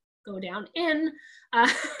almost go down in.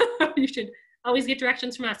 You should always get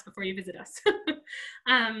directions from us before you visit us.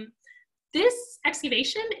 This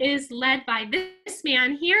excavation is led by this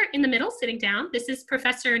man here in the middle, sitting down. This is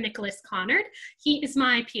Professor Nicholas Connard. He is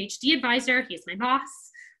my PhD advisor. He is my boss.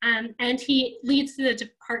 And he leads the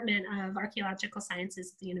Department of Archaeological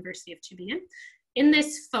Sciences at the University of Tübingen. In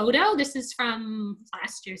this photo, this is from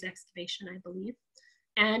last year's excavation, I believe.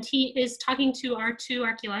 And he is talking to our 2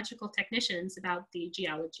 archaeological technicians about the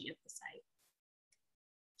geology of the site.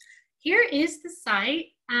 Here is the site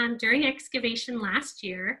during excavation last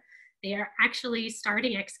year. They are actually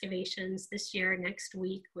starting excavations this year, next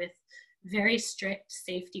week, with very strict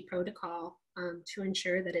safety protocol to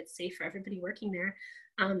ensure that it's safe for everybody working there.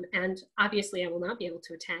 And obviously I will not be able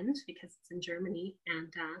to attend because it's in Germany,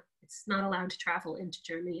 and it's not allowed to travel into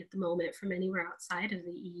Germany at the moment from anywhere outside of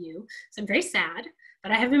the EU. So I'm very sad,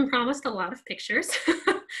 but I have been promised a lot of pictures.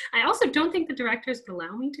 I also don't think the directors would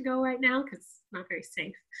allow me to go right now because it's not very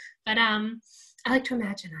safe. But I like to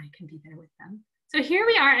imagine I can be there with them. So here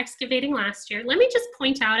we are excavating last year. Let me just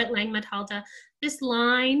point out at Langmahdhalde, this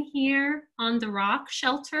line here on the rock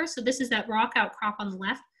shelter. So this is that rock outcrop on the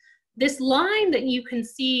left. This line that you can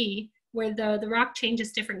see where the rock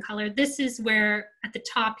changes different color, this is where, at the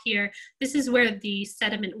top here, this is where the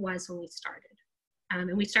sediment was when we started.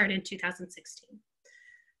 And we started in 2016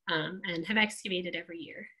 and have excavated every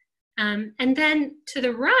year. And then to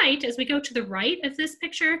the right, as we go to the right of this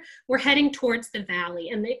picture, we're heading towards the valley,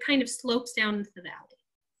 and it kind of slopes down into the valley,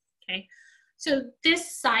 okay? So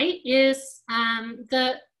this site is,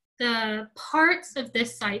 the parts of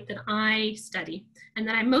this site that I study and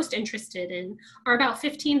that I'm most interested in are about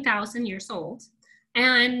 15,000 years old.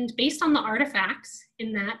 And based on the artifacts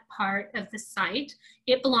in that part of the site,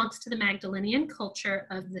 it belongs to the Magdalenian culture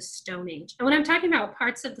of the Stone Age. And when I'm talking about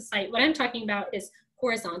parts of the site, what I'm talking about is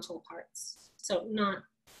horizontal parts. So not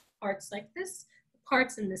parts like this,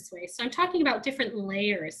 parts in this way. So I'm talking about different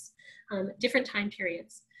layers, different time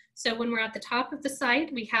periods. So when we're at the top of the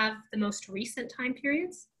site, we have the most recent time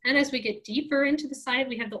periods. And as we get deeper into the site,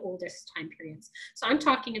 we have the oldest time periods. So I'm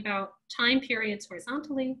talking about time periods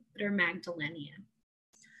horizontally that are Magdalenian.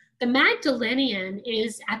 The Magdalenian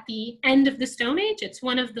is at the end of the Stone Age. It's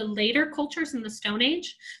one of the later cultures in the Stone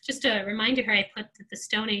Age. Just a reminder here, I put that the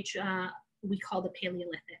Stone Age we call the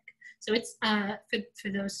Paleolithic. So it's, for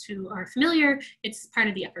those who are familiar, it's part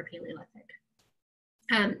of the Upper Paleolithic.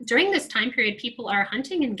 During this time period, people are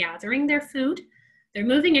hunting and gathering their food. They're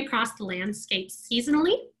moving across the landscape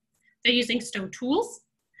seasonally. They're using stone tools.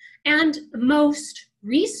 And most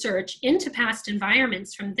research into past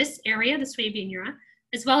environments from this area, the Swabian Jura,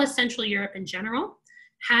 as well as Central Europe in general,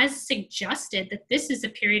 has suggested that this is a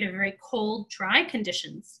period of very cold, dry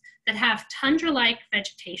conditions that have tundra-like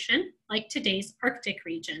vegetation, like today's Arctic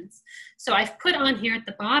regions. So I've put on here at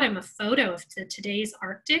the bottom a photo of today's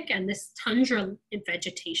Arctic and this tundra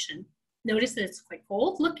vegetation. Notice that it's quite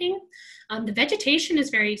cold looking. The vegetation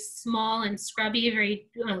is very small and scrubby, very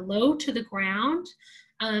low to the ground.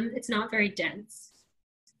 It's not very dense.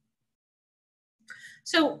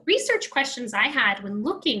 So research questions I had when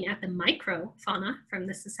looking at the microfauna from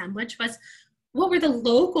this assemblage was, what were the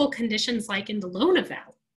local conditions like in the Lona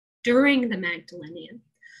Valley during the Magdalenian?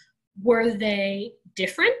 Were they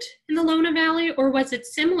different in the Lona Valley, or was it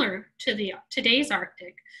similar to today's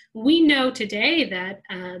Arctic? We know today that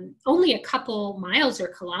only a couple miles or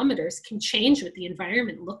kilometers can change what the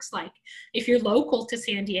environment looks like. If you're local to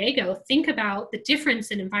San Diego, think about the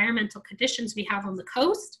difference in environmental conditions we have on the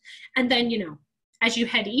coast. And then, you know, as you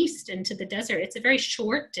head east into the desert, it's a very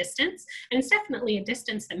short distance. And it's definitely a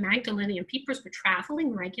distance that Magdalenian peoples were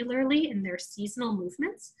traveling regularly in their seasonal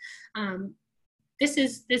movements. This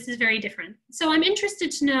is very different. So I'm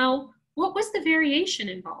interested to know, what was the variation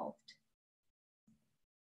involved?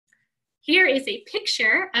 Here is a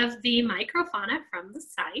picture of the microfauna from the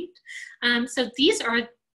site. So these are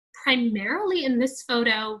primarily in this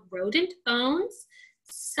photo rodent bones,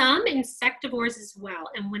 some insectivores as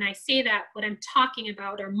well. And when I say that, what I'm talking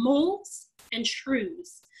about are moles and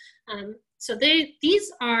shrews. So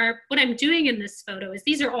these are, what I'm doing in this photo is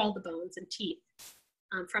these are all the bones and teeth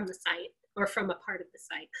from the site, or from a part of the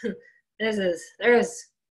site. There's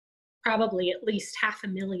probably at least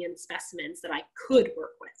 500,000 specimens that I could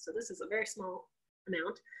work with. So this is a very small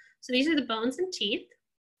amount. So these are the bones and teeth.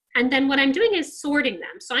 And then what I'm doing is sorting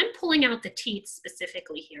them. So I'm pulling out the teeth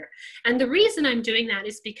specifically here. And the reason I'm doing that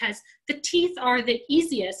is because the teeth are the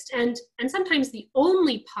easiest and sometimes the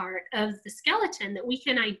only part of the skeleton that we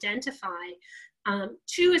can identify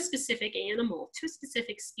to a specific animal, to a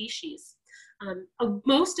specific species.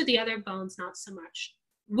 Most of the other bones, not so much.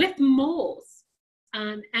 With moles,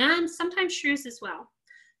 and sometimes shrews as well,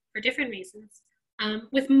 for different reasons.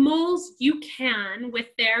 With moles, you can, with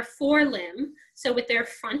their forelimb, so with their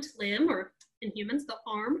front limb, or in humans, the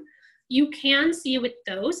arm, you can see with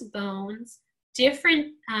those bones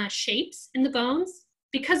different shapes in the bones,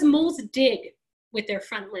 because moles dig with their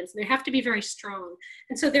front limbs. They have to be very strong.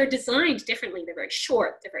 And so they're designed differently. They're very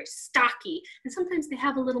short, they're very stocky, and sometimes they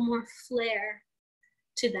have a little more flair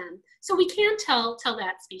to them. So we can tell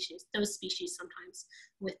that species, those species sometimes,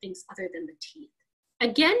 with things other than the teeth.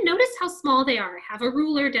 Again, notice how small they are. I have a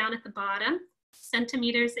ruler down at the bottom,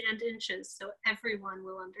 centimeters and inches, so everyone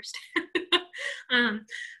will understand.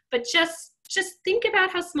 But just think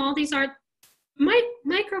about how small these are.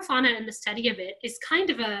 Microfauna and the study of it is kind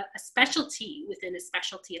of a specialty within a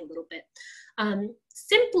specialty a little bit.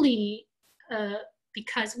 Simply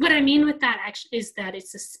because what I mean with that actually is that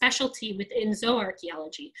it's a specialty within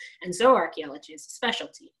zooarchaeology, and zooarchaeology is a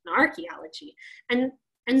specialty in archaeology.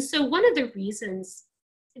 And so one of the reasons,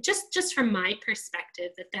 just from my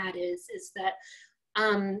perspective, that is that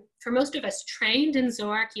for most of us trained in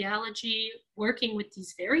zooarchaeology, working with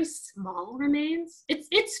these very small remains,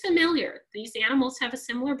 it's familiar. These animals have a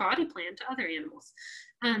similar body plan to other animals.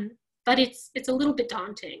 But it's a little bit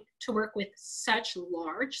daunting to work with such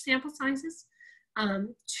large sample sizes,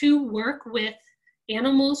 to work with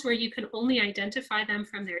animals where you can only identify them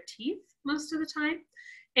from their teeth most of the time,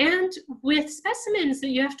 and with specimens that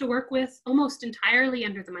you have to work with almost entirely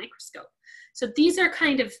under the microscope. So these are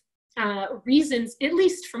kind of reasons, at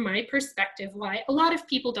least from my perspective, why a lot of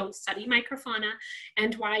people don't study microfauna,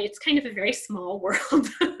 and why it's kind of a very small world,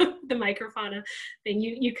 the microfauna thing.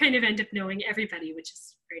 You kind of end up knowing everybody, which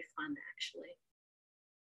is very fun, actually.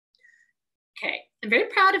 Okay, I'm very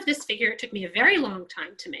proud of this figure. It took me a very long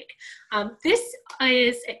time to make. This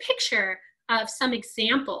is a picture of some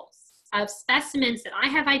examples of specimens that I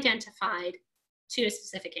have identified to a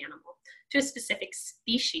specific animal, to a specific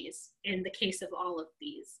species in the case of all of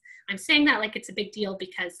these. I'm saying that like it's a big deal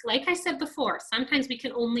because, like I said before, sometimes we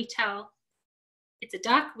can only tell it's a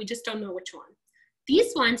duck, we just don't know which one.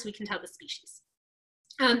 These ones, we can tell the species.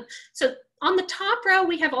 So on the top row,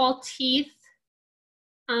 we have all teeth.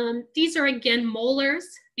 These are, again, molars.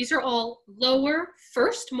 These are all lower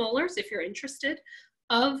first molars, if you're interested,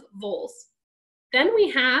 of voles. Then we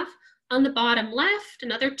have, on the bottom left,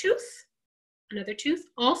 another tooth,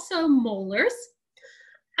 also molars.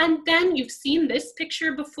 And then you've seen this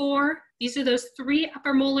picture before. These are those 3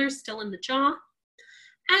 upper molars still in the jaw.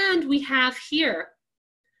 And we have here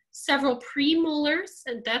several premolars,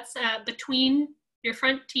 and that's between your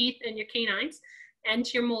front teeth and your canines and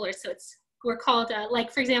your molars. So we're called,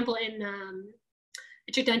 like for example,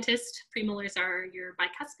 at your dentist, premolars are your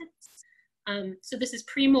bicuspids. So this is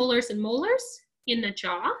premolars and molars in the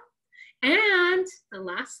jaw. And the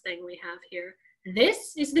last thing we have here,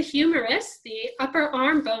 this is the humerus, the upper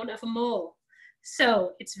arm bone of a mole.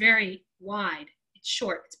 So it's very wide, it's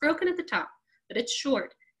short, it's broken at the top, but it's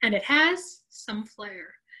short, and it has some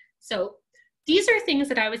flair. So these are things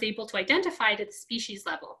that I was able to identify at the species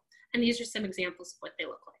level, and these are some examples of what they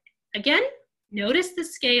look like. Again, notice the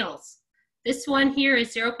scales. This one here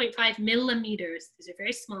is 0.5 millimeters. These are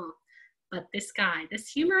very small. But this guy, this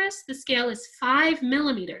humerus, the scale is 5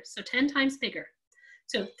 millimeters, so 10 times bigger.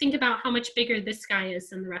 So think about how much bigger this guy is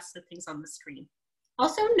than the rest of the things on the screen.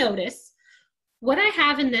 Also notice what I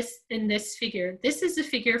have in this figure. This is a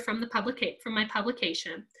figure from my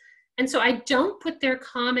publication. And so I don't put their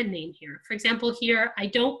common name here. For example, here I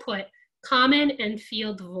don't put common and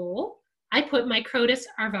field vole. I put Microtus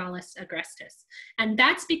arvalis agrestis. And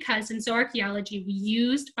that's because in zooarchaeology, we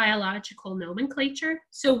used biological nomenclature.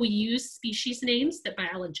 So we use species names that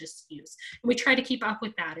biologists use. And we try to keep up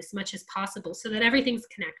with that as much as possible so that everything's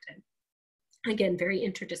connected. Again, very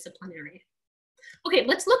interdisciplinary. Okay,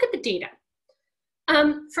 let's look at the data.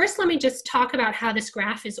 First, let me just talk about how this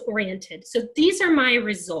graph is oriented. So these are my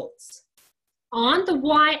results. On the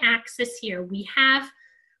y-axis here, we have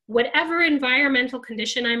whatever environmental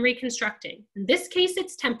condition I'm reconstructing. In this case,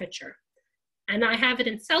 it's temperature. And I have it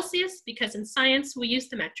in Celsius because in science, we use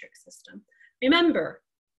the metric system. Remember,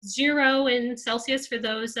 0 in Celsius for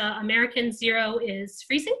those Americans, 0 is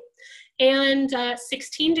freezing. And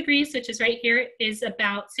 16 degrees, which is right here, is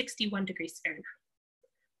about 61 degrees Fahrenheit.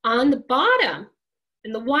 On the bottom,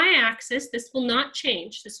 in the y-axis, this will not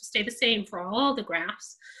change. This will stay the same for all the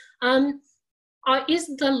graphs, is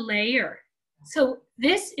the layer. So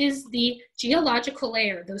this is the geological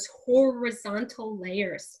layer, those horizontal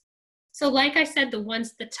layers. So like I said, the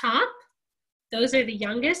ones at the top, those are the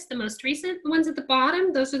youngest, the most recent. The ones at the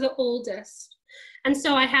bottom, those are the oldest. And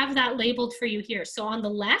so I have that labeled for you here. So on the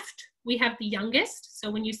left, we have the youngest. So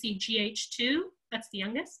when you see GH2, that's the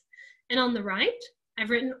youngest. And on the right, I've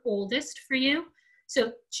written oldest for you.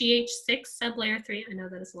 So GH6 sublayer 3, I know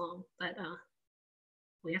that is long, but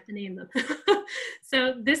we have to name them.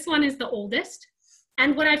 So this one is the oldest.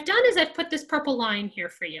 And what I've done is I've put this purple line here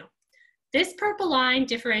for you. This purple line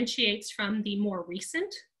differentiates from the more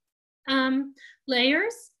recent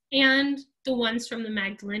layers and the ones from the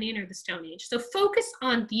Magdalenian or the Stone Age. So focus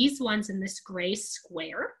on these ones in this gray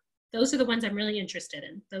square. Those are the ones I'm really interested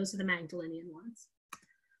in. Those are the Magdalenian ones.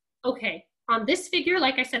 Okay, on this figure,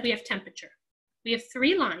 like I said, we have temperature. We have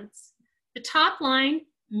 3 lines. The top line,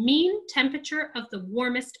 mean temperature of the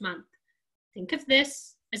warmest month. Think of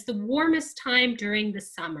this as the warmest time during the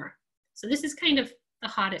summer. So this is kind of the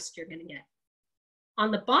hottest you're gonna get. On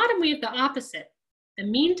the bottom, we have the opposite, the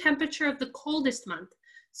mean temperature of the coldest month.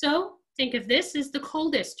 So think of this as the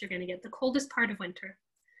coldest you're gonna get, the coldest part of winter.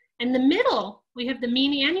 In the middle, we have the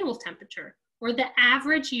mean annual temperature, or the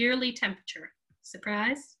average yearly temperature.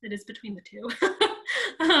 Surprise, it is between the two.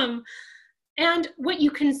 And what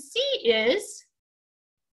you can see is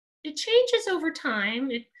it changes over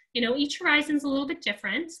time. Each horizon's a little bit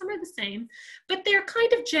different. Some are the same, but they're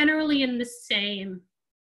kind of generally in the same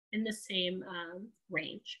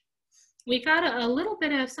range. We got a little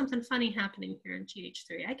bit of something funny happening here in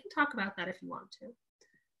GH3. I can talk about that if you want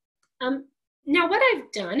to. Now what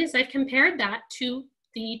I've done is I've compared that to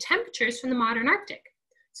the temperatures from the modern Arctic.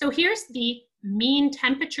 So here's the mean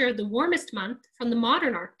temperature of the warmest month from the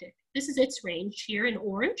modern Arctic. This is its range here in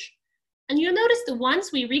orange. And you'll notice the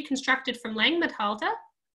ones we reconstructed from Langmahdhalde,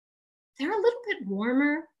 they're a little bit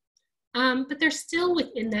warmer, but they're still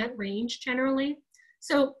within that range generally.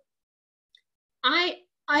 So I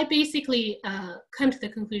basically come to the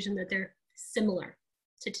conclusion that they're similar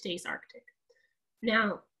to today's Arctic.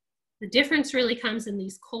 Now, the difference really comes in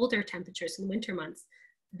these colder temperatures in the winter months.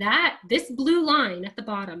 This blue line at the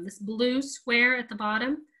bottom, this blue square at the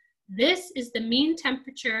bottom, this is the mean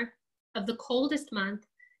temperature of the coldest month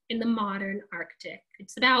in the modern Arctic.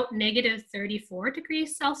 It's about -34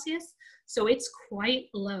 degrees Celsius, so it's quite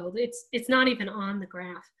low. It's not even on the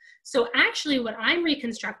graph. So actually what I'm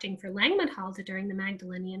reconstructing for Langmahdhalde during the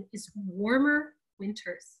Magdalenian is warmer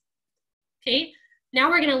winters. Okay, now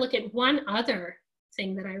we're gonna look at one other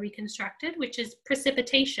thing that I reconstructed, which is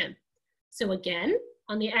precipitation. So again,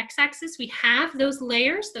 on the x-axis, we have those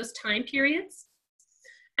layers, those time periods.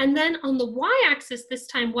 And then on the y-axis this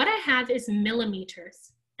time, what I have is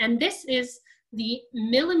millimeters. And this is the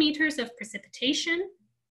millimeters of precipitation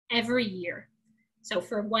every year. So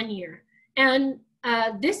for 1 year. And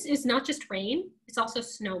this is not just rain, it's also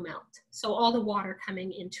snow melt. So all the water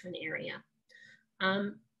coming into an area.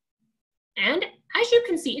 And as you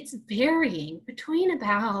can see, it's varying between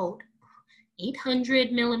about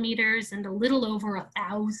 800 millimeters and a little over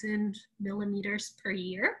 1,000 millimeters per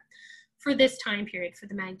year for this time period for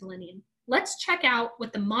the Magdalenian. Let's check out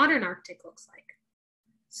what the modern Arctic looks like.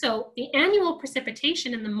 So the annual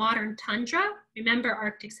precipitation in the modern tundra, remember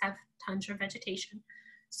Arctics have tundra vegetation.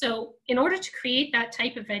 So in order to create that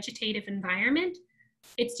type of vegetative environment,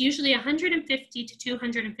 it's usually 150 to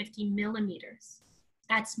 250 millimeters.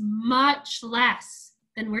 That's much less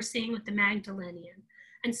than we're seeing with the Magdalenian.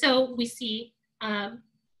 And so we see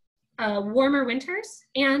warmer winters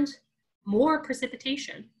and more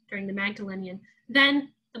precipitation during the Magdalenian than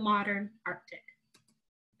the modern Arctic.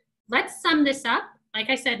 Let's sum this up. Like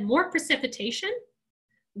I said, more precipitation,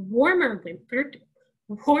 warmer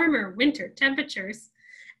winter temperatures,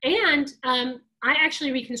 and I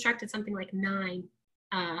actually reconstructed something like 9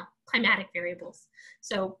 climatic variables.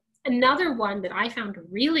 So another one that I found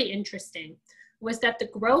really interesting was that the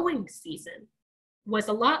growing season was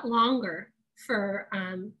a lot longer for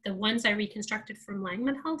the ones I reconstructed from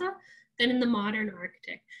Langmahdhalde than in the modern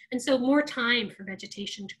Arctic. And so more time for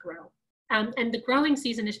vegetation to grow. And the growing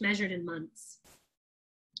season is measured in months.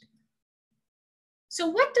 So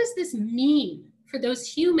what does this mean for those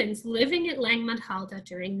humans living at Langmahdhalde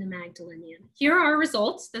during the Magdalenian? Here are our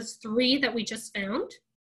results, those 3 that we just found.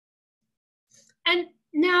 And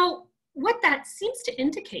now what that seems to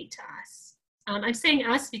indicate to us, I'm saying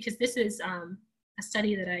us because this is a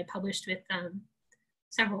study that I published with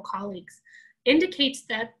several colleagues, indicates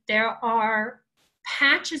that there are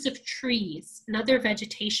patches of trees and other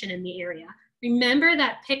vegetation in the area. Remember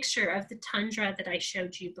that picture of the tundra that I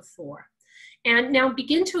showed you before. And now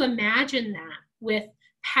begin to imagine that with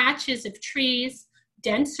patches of trees,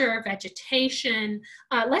 denser vegetation,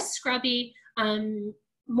 less scrubby,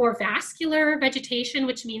 more vascular vegetation,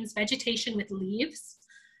 which means vegetation with leaves.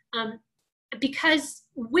 Because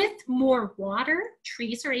with more water,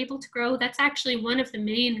 trees are able to grow. That's actually one of the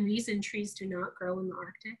main reasons trees do not grow in the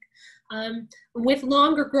Arctic. With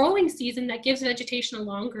longer growing season, that gives vegetation a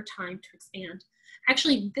longer time to expand.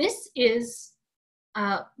 Actually, this is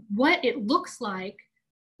what it looks like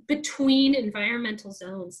between environmental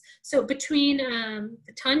zones. So between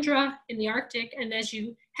the tundra in the Arctic and as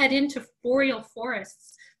you head into boreal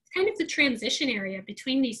forests, kind of the transition area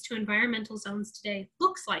between these 2 environmental zones today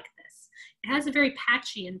looks like this. It has a very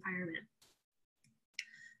patchy environment.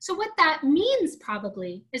 So what that means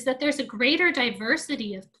probably is that there's a greater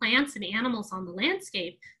diversity of plants and animals on the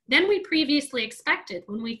landscape than we previously expected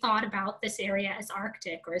when we thought about this area as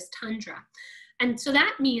Arctic or as tundra. And so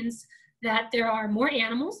that means that there are more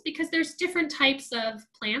animals because there's different types of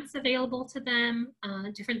plants available to them,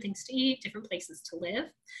 different things to eat, different places to live.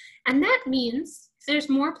 And that means if there's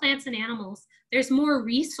more plants and animals, there's more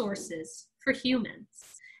resources for humans.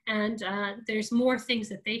 And there's more things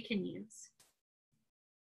that they can use.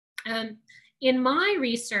 In my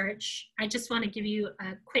research, I just want to give you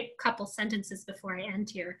a quick couple sentences before I end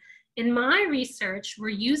here. In my research, we're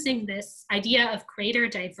using this idea of greater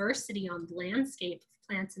diversity on the landscape of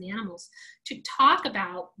plants and animals to talk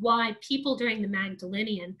about why people during the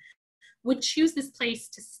Magdalenian would choose this place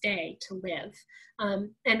to stay, to live,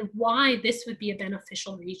 and why this would be a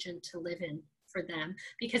beneficial region to live in for them.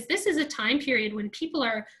 Because this is a time period when people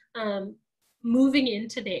are moving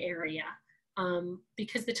into the area.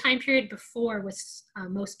 Because the time period before was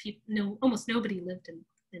almost nobody lived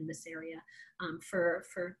in this area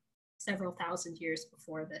for several thousand years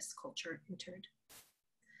before this culture entered.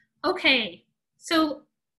 Okay, so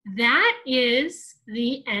that is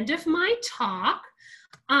the end of my talk.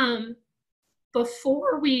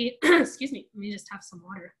 Before we, excuse me, let me just have some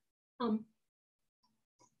water.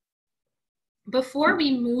 Before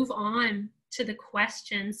we move on to the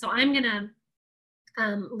questions, so I'm gonna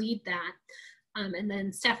lead that, and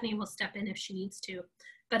then Stephanie will step in if she needs to.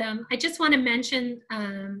 But I just want to mention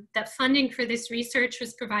that funding for this research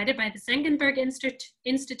was provided by the Senckenberg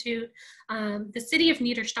Institute, the city of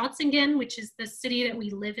Niederstautzingen, which is the city that we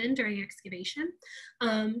live in during excavation,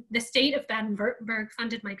 the state of Baden-Württemberg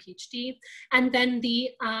funded my PhD, and then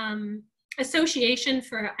the Association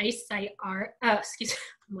for Ice Site Art, excuse me,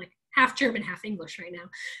 I'm like half German, half English right now,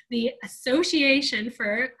 the Association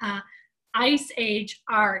for Ice Age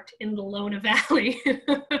Art in the Lona Valley,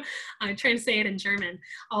 I'm trying to say it in German,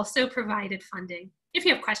 also provided funding. If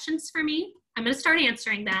you have questions for me, I'm going to start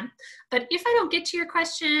answering them. But if I don't get to your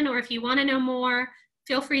question, or if you want to know more,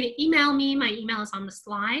 feel free to email me. My email is on the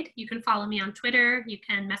slide. You can follow me on Twitter. You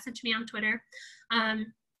can message me on Twitter.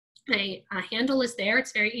 My handle is there.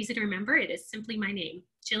 It's very easy to remember. It is simply my name,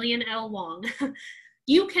 Gillian L. Wong.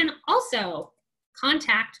 You can also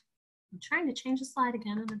contact, I'm trying to change the slide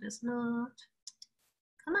again and it is not.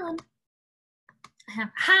 Come on.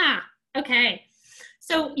 Okay.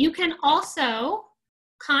 So you can also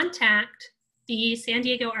contact the San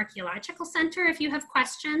Diego Archaeological Center if you have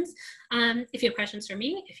questions. If you have questions for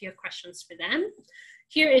me, if you have questions for them.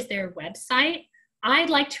 Here is their website. I'd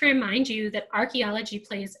like to remind you that archaeology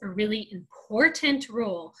plays a really important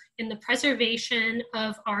role in the preservation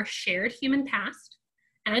of our shared human past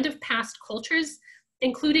and of past cultures,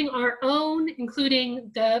 including our own,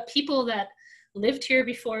 including the people that lived here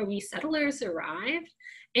before we settlers arrived.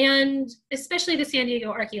 And especially the San Diego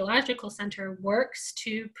Archaeological Center works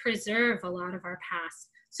to preserve a lot of our past.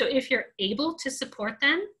 So if you're able to support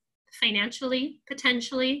them financially,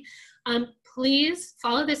 potentially, please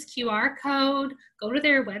follow this QR code, go to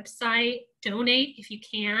their website, donate if you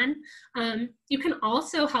can. You can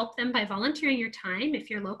also help them by volunteering your time. If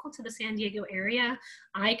you're local to the San Diego area,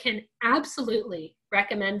 I can absolutely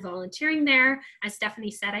recommend volunteering there. As Stephanie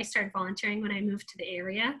said, I started volunteering when I moved to the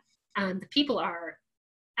area. The people are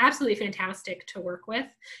absolutely fantastic to work with,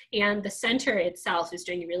 and the center itself is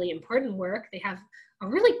doing really important work. They have a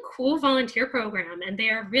really cool volunteer program, and they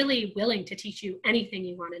are really willing to teach you anything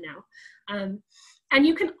you want to know. And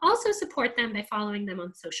you can also support them by following them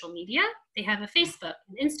on social media. They have a Facebook,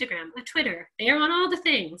 an Instagram, a Twitter. They are on all the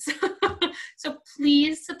things. So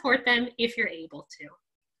please support them if you're able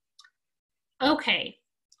to. Okay,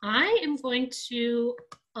 I am going to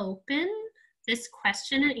open this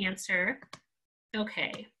question and answer.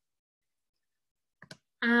 Okay.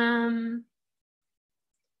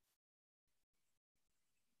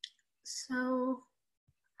 So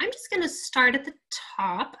I'm just going to start at the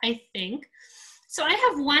top, I think. So I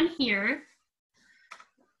have one here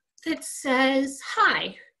that says,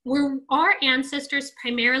 hi, were our ancestors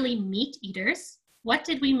primarily meat eaters? What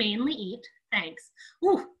did we mainly eat? Thanks.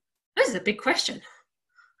 Ooh, this is a big question.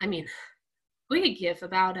 I mean, we could give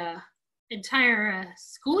about an entire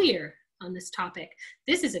school year on this topic.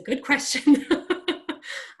 This is a good question.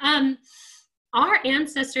 Our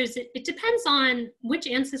ancestors, it depends on which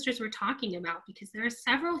ancestors we're talking about, because there are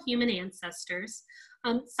several human ancestors.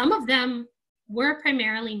 Some of them were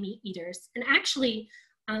primarily meat eaters. And actually,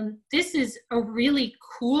 this is a really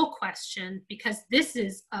cool question, because this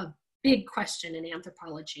is a big question in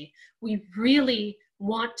anthropology. We really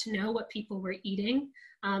want to know what people were eating.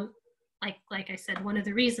 Like I said, one of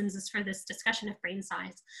the reasons is for this discussion of brain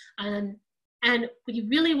size. And we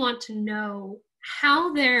really want to know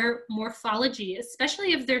how their morphology,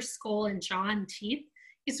 especially of their skull and jaw and teeth,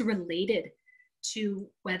 is related to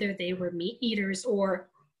whether they were meat eaters or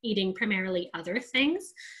eating primarily other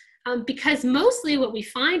things. Because mostly what we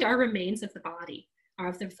find are remains of the body, or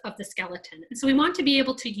of the skeleton. And so we want to be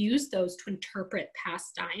able to use those to interpret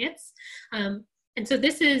past diets. And so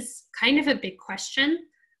this is kind of a big question.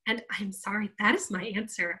 And I'm sorry, that is my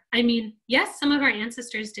answer. I mean, yes, some of our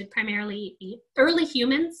ancestors did primarily eat. Early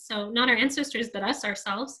humans, so not our ancestors, but us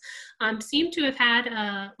ourselves, seem to have had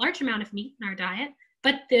a large amount of meat in our diet.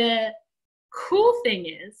 But the cool thing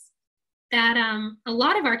is that a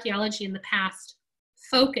lot of archaeology in the past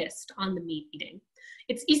focused on the meat eating.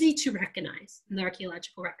 It's easy to recognize in the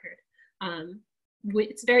archaeological record.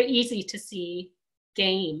 It's very easy to see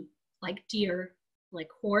game, like deer, like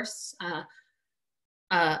horse,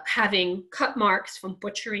 having cut marks from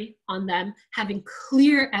butchery on them, having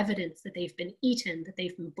clear evidence that they've been eaten, that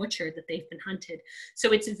they've been butchered, that they've been hunted.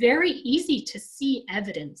 So it's very easy to see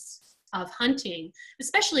evidence of hunting,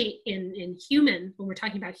 especially in human, when we're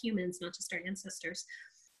talking about humans, not just our ancestors.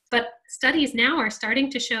 But studies now are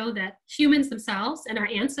starting to show that humans themselves and our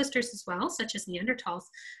ancestors as well, such as Neanderthals,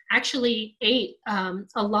 actually ate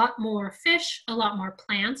a lot more fish, a lot more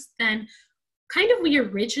plants than kind of we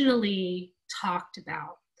originally talked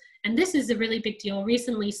about. And this is a really big deal.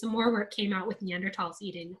 Recently, some more work came out with Neanderthals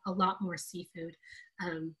eating a lot more seafood. I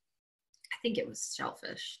think it was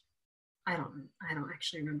shellfish. I don't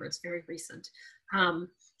actually remember. It's very recent.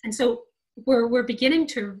 And so we're beginning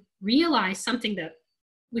to realize something that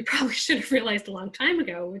we probably should have realized a long time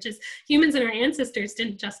ago, which is humans and our ancestors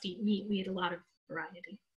didn't just eat meat. We ate a lot of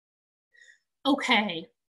variety. Okay.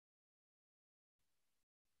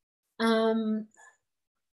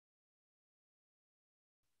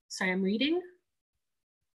 Sorry, I'm reading.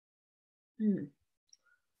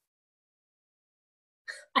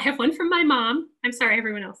 I have one from my mom. I'm sorry,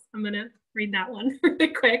 everyone else. I'm gonna read that one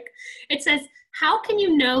really quick. It says, how can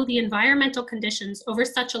you know the environmental conditions over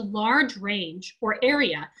such a large range or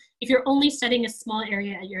area if you're only studying a small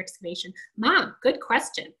area at your excavation? Mom, good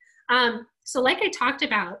question. So like I talked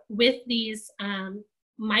about with these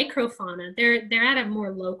microfauna, they're at a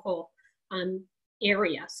more local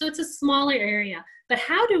area. So it's a smaller area, but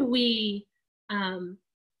how do we, sorry,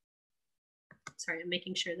 I'm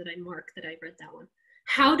making sure that I mark that I read that one.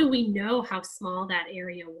 How do we know how small that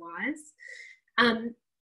area was?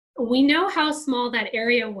 We know how small that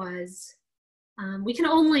area was. We can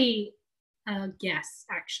only guess,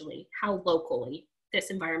 actually, how locally this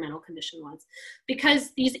environmental condition was,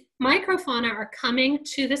 because these microfauna are coming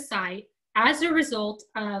to the site as a result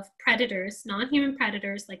of predators, non-human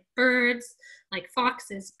predators like birds, like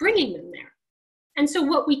foxes, bringing them there. And so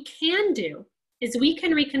what we can do is we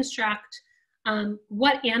can reconstruct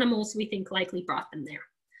what animals we think likely brought them there.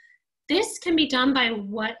 This can be done by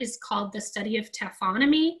what is called the study of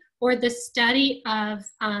taphonomy, or the study of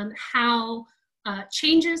how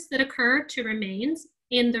changes that occur to remains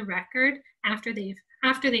in the record after the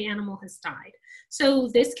animal has died. So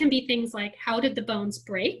this can be things like, how did the bones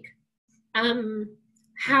break?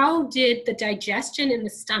 How did the digestion in the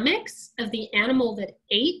stomachs of the animal that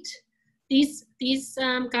ate these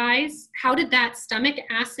guys, how did that stomach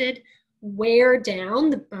acid wear down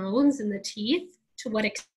the bones and the teeth? To what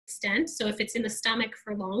extent? So if it's in the stomach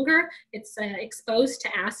for longer, it's exposed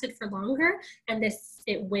to acid for longer, and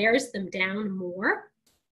it wears them down more.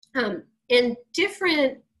 And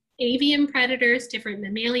different avian predators, different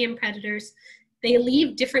mammalian predators, they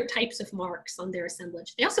leave different types of marks on their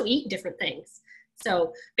assemblage. They also eat different things.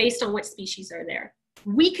 So based on what species are there.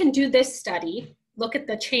 We can do this study, look at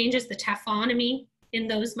the changes, the taphonomy in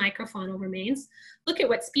those microfaunal remains, look at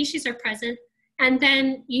what species are present, and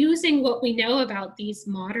then using what we know about these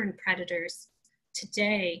modern predators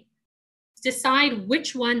today, decide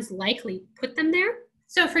which ones likely put them there.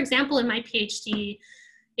 So for example, in my PhD,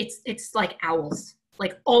 it's like owls,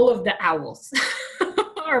 like all of the owls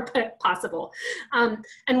are possible. And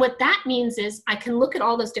what that means is I can look at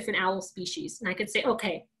all those different owl species and I could say,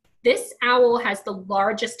 okay, this owl has the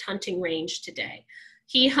largest hunting range today.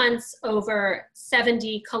 He hunts over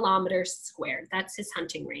 70 kilometers squared. That's his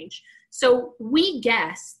hunting range. So we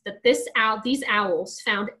guess that these owls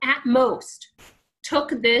found at most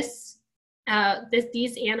took these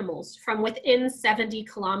animals from within 70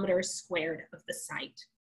 kilometers squared of the site.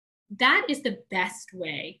 That is the best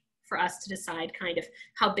way for us to decide kind of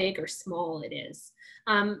how big or small it is.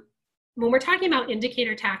 When we're talking about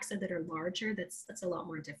indicator taxa that are larger, that's a lot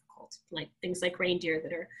more difficult, like things like reindeer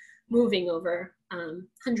that are moving over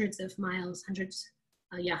hundreds of miles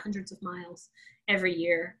every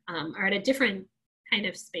year, are at a different kind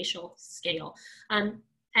of spatial scale. And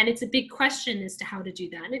it's a big question as to how to do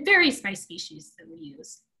that. And it varies by species that we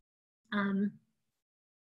use.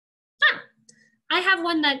 I have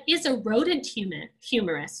one that is a rodent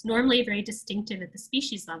humerus, normally very distinctive at the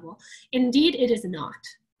species level. Indeed, it is not.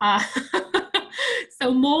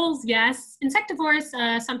 So moles, yes.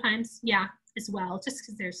 Insectivores, sometimes, yeah, as well, just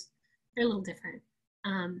because they're a little different.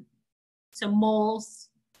 So moles,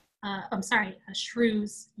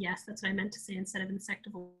 shrews, yes, that's what I meant to say instead of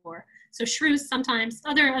insectivore. So shrews sometimes,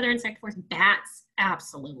 other insectivores, bats,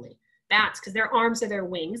 absolutely. Bats, because their arms are their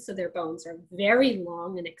wings, so their bones are very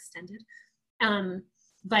long and extended.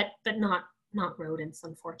 But not rodents,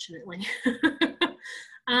 unfortunately.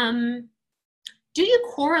 Do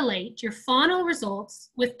you correlate your faunal results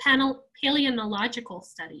with palynological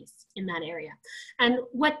studies in that area? And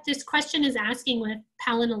what this question is asking with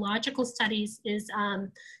palynological studies is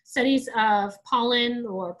studies of pollen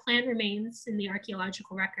or plant remains in the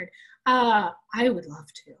archaeological record. I would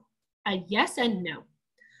love to. Yes and no.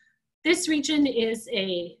 This region is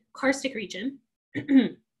a karstic region.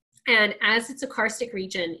 And as it's a karstic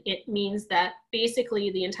region, it means that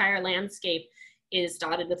basically the entire landscape is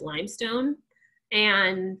dotted with limestone,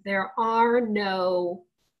 and there are no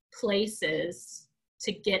places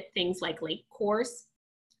to get things like lake cores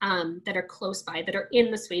that are close by, that are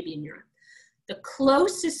in the Swabian Jura. The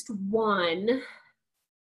closest one,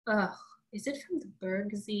 is it from the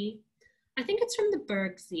Bergsee? I think it's from the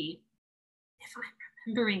Bergsee, if I'm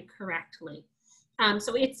remembering correctly.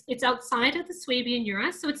 So it's outside of the Swabian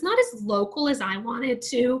Jura, so it's not as local as I wanted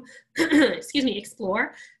to,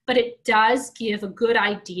 explore, but it does give a good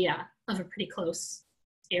idea of a pretty close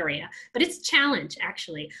area. But it's a challenge,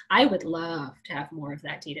 actually. I would love to have more of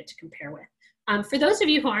that data to compare with. For those of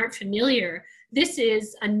you who aren't familiar, this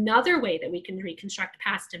is another way that we can reconstruct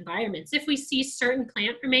past environments. If we see certain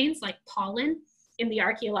plant remains like pollen in the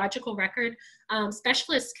archaeological record,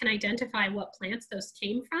 specialists can identify what plants those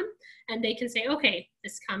came from, and they can say, okay,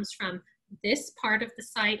 this comes from this part of the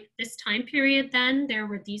site, this time period, then there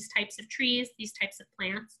were these types of trees, these types of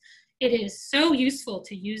plants. It is so useful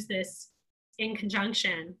to use this in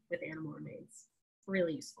conjunction with animal remains.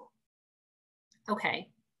 Really useful. Okay.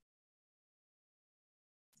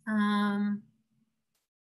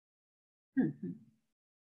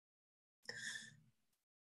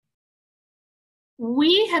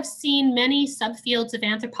 We have seen many subfields of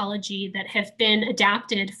anthropology that have been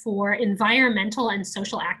adapted for environmental and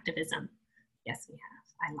social activism. Yes, we have,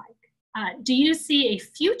 I like. Do you see a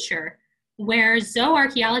future where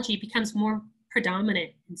zooarchaeology becomes more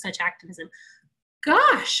predominant in such activism?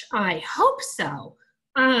 Gosh, I hope so.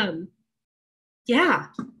 Yeah,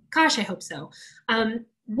 gosh, I hope so.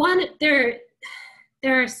 There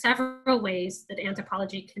are several ways that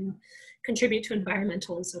anthropology can contribute to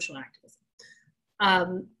environmental and social activism.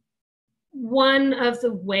 One of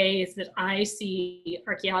the ways that I see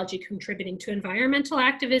archaeology contributing to environmental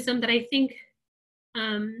activism that I think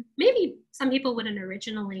maybe some people wouldn't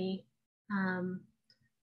originally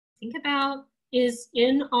think about is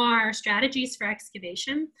in our strategies for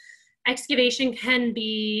excavation. Excavation can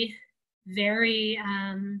be very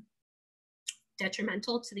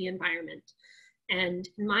detrimental to the environment. And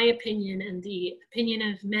in my opinion, and the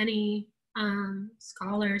opinion of many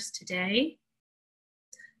scholars today,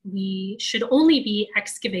 we should only be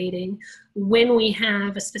excavating when we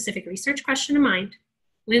have a specific research question in mind,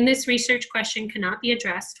 when this research question cannot be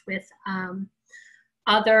addressed with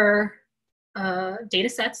other data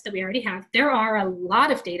sets that we already have. There are a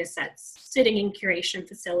lot of data sets sitting in curation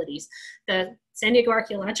facilities. The San Diego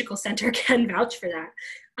Archaeological Center can vouch for that.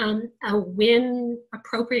 When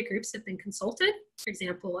appropriate groups have been consulted, for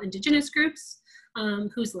example, indigenous groups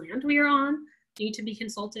whose land we are on need to be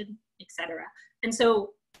consulted, etc. And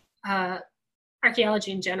so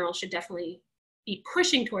archaeology in general should definitely be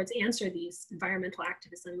pushing towards answer these environmental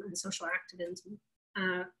activism and social activism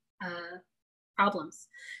problems.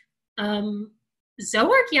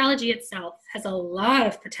 Zooarchaeology itself has a lot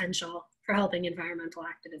of potential for helping environmental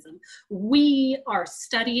activism. We are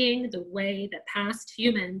studying the way that past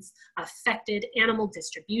humans affected animal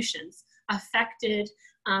distributions, affected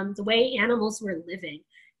the way animals were living.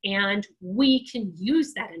 And we can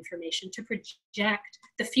use that information to project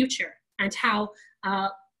the future and how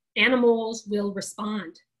animals will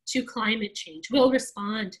respond to climate change, will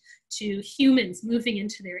respond to humans moving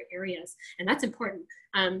into their areas. And that's important.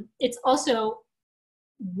 It's also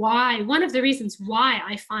one of the reasons why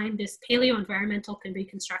I find this paleo-environmental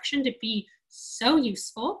reconstruction to be so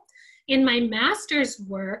useful. In my master's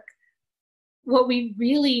work, what we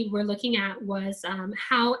really were looking at was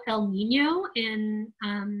how El Nino in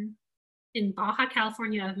Baja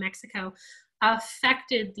California of Mexico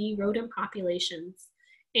affected the rodent populations.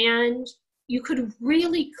 And you could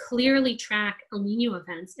really clearly track El Nino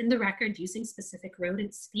events in the record using specific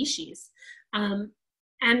rodent species.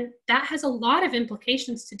 And that has a lot of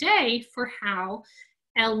implications today for how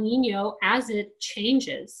El Nino, as it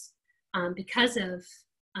changes because of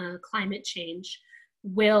climate change,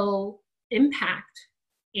 will impact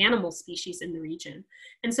animal species in the region.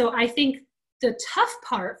 And so I think the tough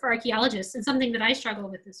part for archaeologists, and something that I struggle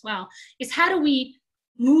with as well, is how do we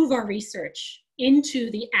move our research into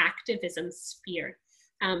the activism sphere?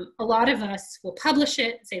 A lot of us will publish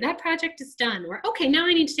it and say that project is done, or okay, now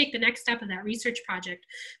I need to take the next step of that research project.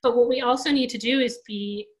 But what we also need to do is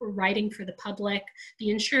be writing for the public,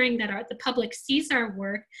 be ensuring that the public sees our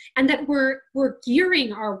work, and that we're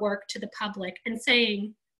gearing our work to the public and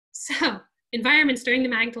saying, so environments during the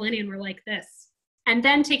Magdalenian were like this. And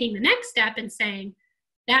then taking the next step and saying,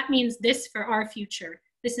 that means this for our future.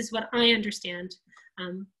 This is what I understand.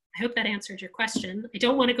 I hope that answered your question. I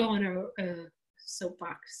don't want to go on a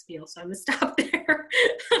soapbox spiel, so I'm gonna stop there.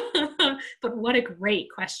 But what a great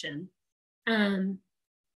question. Can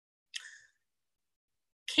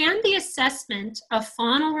the assessment of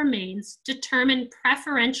faunal remains determine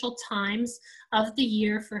preferential times of the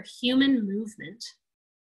year for human movement?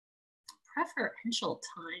 Preferential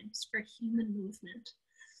times for human movement.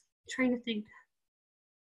 I'm trying to think.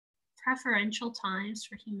 Preferential times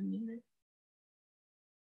for human movement.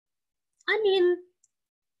 I mean,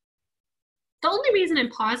 the only reason I'm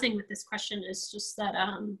pausing with this question is just that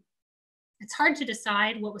it's hard to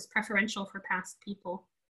decide what was preferential for past people,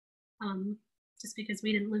 just because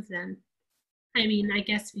we didn't live then. I mean, I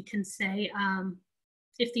guess we can say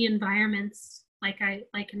if the environments, like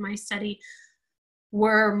in my study,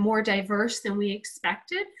 were more diverse than we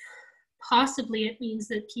expected, possibly it means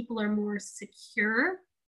that people are more secure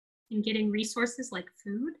in getting resources like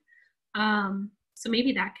food. So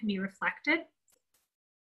maybe that can be reflected.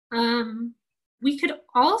 We could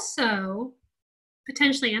also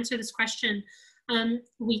potentially answer this question.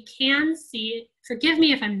 We can see, forgive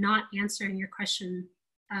me if I'm not answering your question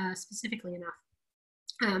specifically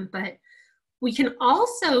enough, but we can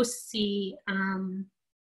also see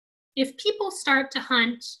if people start to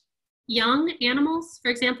hunt young animals, for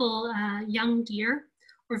example, young deer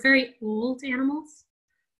or very old animals,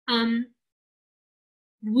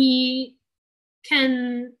 we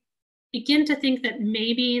can begin to think that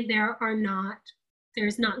maybe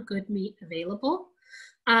there's not good meat available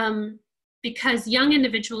because young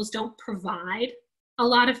individuals don't provide a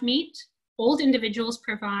lot of meat. Old individuals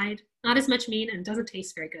provide not as much meat and doesn't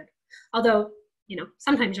taste very good. Although, you know,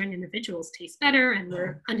 sometimes young individuals taste better and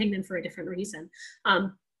we're hunting them for a different reason.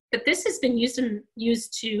 But this has been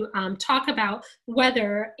used to talk about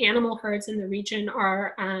whether animal herds in the region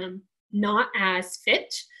are not as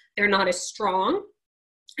fit they're not as strong.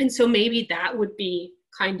 And so maybe that would be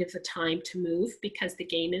kind of the time to move because the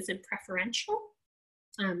game isn't preferential.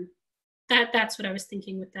 That's what I was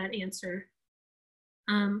thinking with that answer.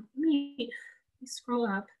 Let me scroll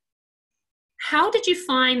up. How did you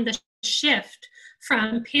find the shift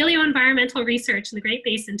from paleo-environmental research in the Great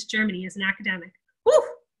Basin to Germany as an academic? Woo!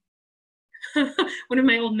 One of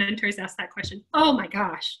my old mentors asked that question. Oh my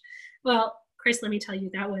gosh. Well, Chris, let me tell you,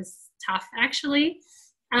 that was tough, actually.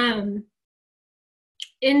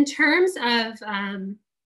 In terms of,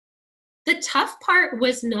 the tough part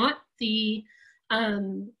was not the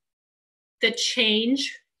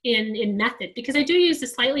change in method, because I do use a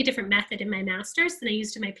slightly different method in my master's than I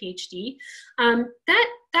used in my PhD.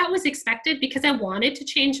 That was expected because I wanted to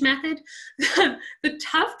change method. The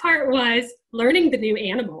tough part was learning the new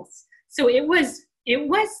animals. So it was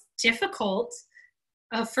difficult,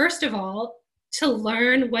 first of all, to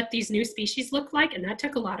learn what these new species look like, and that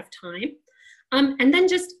took a lot of time. And then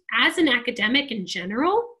just as an academic in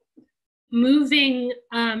general, moving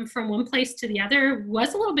from one place to the other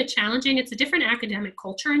was a little bit challenging. It's a different academic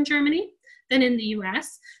culture in Germany than in the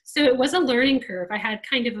US. So it was a learning curve. I had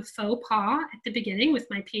kind of a faux pas at the beginning with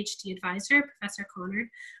my PhD advisor, Professor Connor,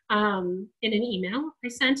 in an email I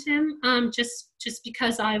sent him, just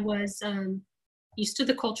because I was used to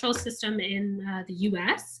the cultural system in the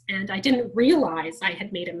US, and I didn't realize I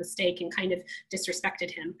had made a mistake and kind of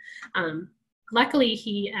disrespected him. Luckily,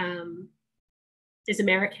 he is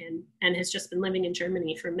American and has just been living in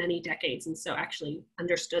Germany for many decades, and so actually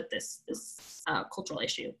understood this cultural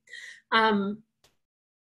issue.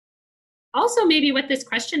 Also, maybe what this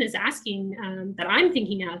question is asking that I'm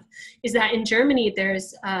thinking of is that in Germany,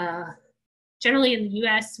 there's generally in the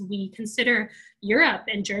US, we consider Europe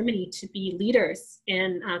and Germany to be leaders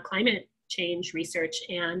in climate change research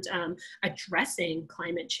and addressing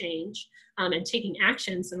climate change and taking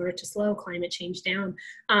actions in order to slow climate change down.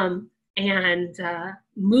 And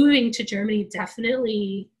moving to Germany,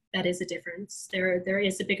 definitely that is a difference. There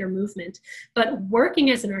is a bigger movement. But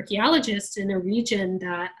working as an archaeologist in a region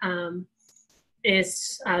that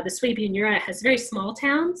is the Swabian Jura has very small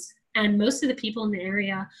towns, and most of the people in the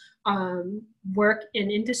area work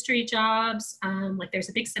in industry jobs. Like there's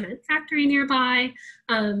a big cement factory nearby.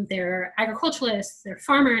 They're agriculturalists, they're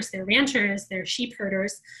farmers, they're ranchers, they're sheep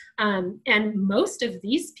herders. And most of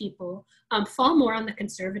these people fall more on the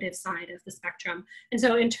conservative side of the spectrum. And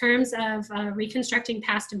so in terms of reconstructing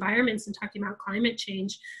past environments and talking about climate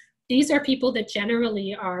change, these are people that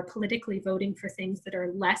generally are politically voting for things that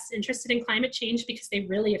are less interested in climate change because they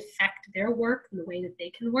really affect their work and the way that they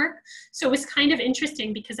can work. So it was kind of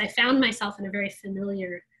interesting because I found myself in a very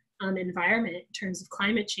familiar environment in terms of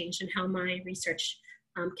climate change and how my research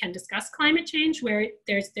can discuss climate change, where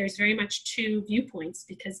there's very much two viewpoints,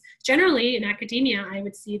 because generally in academia, I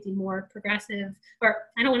would see the more progressive, or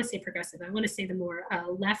I don't want to say progressive, I want to say the more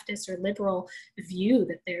leftist or liberal view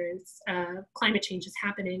that there's climate change is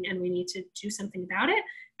happening and we need to do something about it.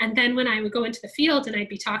 And then when I would go into the field and I'd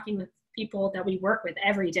be talking with people that we work with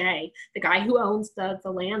every day, the guy who owns the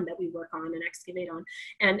land that we work on and excavate on,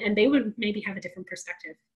 and they would maybe have a different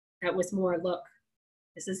perspective that was more, look,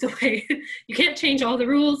 this is the way, you can't change all the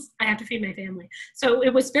rules, I have to feed my family. So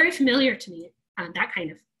it was very familiar to me, that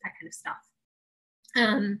kind of stuff.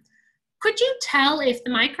 Could you tell if the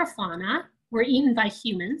microfauna were eaten by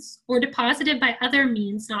humans or deposited by other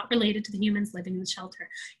means not related to the humans living in the shelter?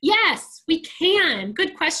 Yes, we can.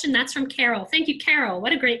 Good question. That's from Carol. Thank you, Carol.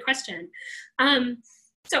 What a great question.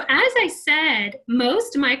 So as I said,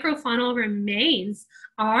 most microfaunal remains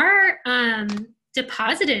are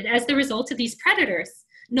deposited as the result of these predators,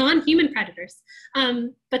 non-human predators.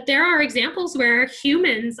 But there are examples where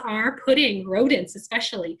humans are putting, rodents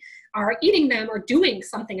especially, are eating them or doing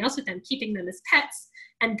something else with them, keeping them as pets,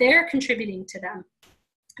 and they're contributing to them.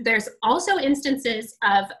 There's also instances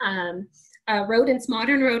of rodents,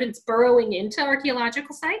 modern rodents, burrowing into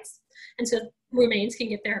archaeological sites, and so remains can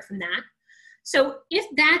get there from that. So if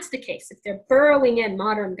that's the case, if they're burrowing in,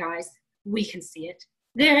 modern guys, we can see it.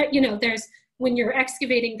 There, you know, when you're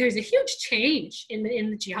excavating, there's a huge change in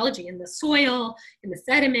the geology, in the soil, in the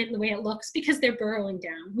sediment, in the way it looks, because they're burrowing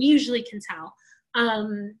down. We usually can tell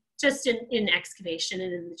just in excavation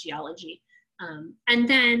and in the geology. And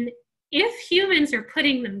then if humans are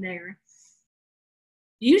putting them there,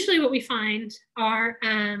 usually what we find are,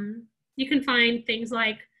 you can find things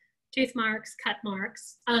like tooth marks, cut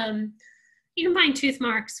marks. You can find tooth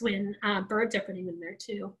marks when birds are putting them there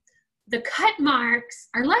too. The cut marks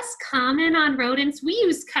are less common on rodents. We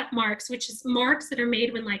use cut marks, which is marks that are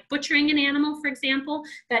made when like butchering an animal, for example,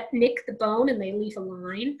 that nick the bone and they leave a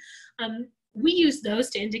line. We use those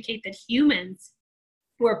to indicate that humans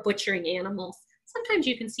who are butchering animals. Sometimes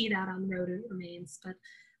you can see that on rodent remains, but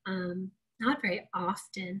not very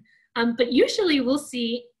often. But usually we'll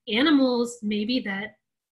see animals maybe that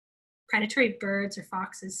predatory birds or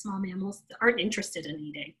foxes, small mammals, aren't interested in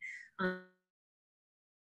eating.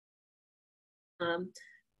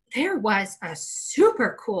 There was a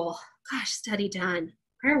super cool, study done.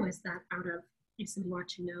 Where was that out of? If somebody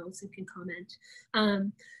watching knows who can comment.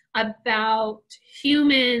 About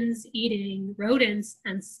humans eating rodents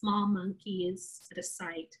and small monkeys at a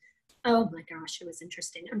site. Oh my gosh, it was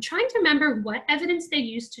interesting. I'm trying to remember what evidence they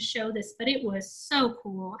used to show this, but it was so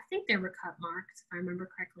cool. I think there were cut marks, if I remember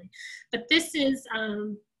correctly. But this is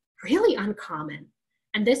really uncommon.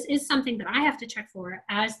 And this is something that I have to check for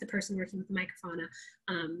as the person working with the microfauna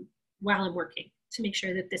while I'm working, to make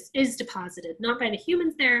sure that this is deposited, not by the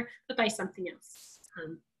humans there, but by something else.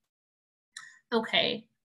 Okay.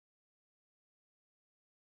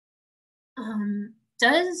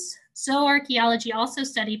 Does zooarchaeology also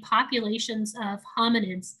study populations of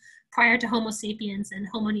hominids prior to Homo sapiens and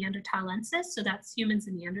Homo neanderthalensis? So that's humans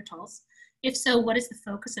and Neanderthals. If so, what is the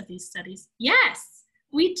focus of these studies? Yes,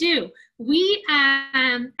 we do. We,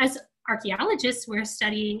 as archaeologists, we're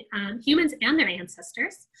studying humans and their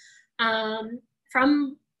ancestors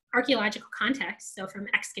from archaeological contexts, so from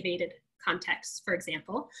excavated contexts, for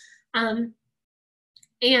example.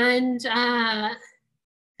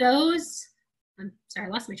 Those, I'm sorry, I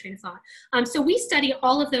lost my train of thought. So we study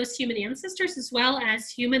all of those human ancestors as well as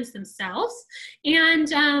humans themselves.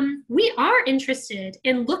 And we are interested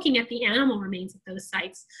in looking at the animal remains at those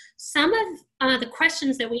sites. Some of the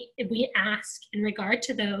questions that we ask in regard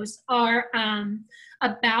to those are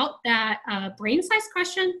about that brain size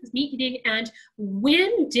question, meat eating, and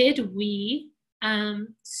when did we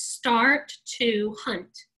start to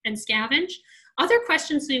hunt and scavenge? Other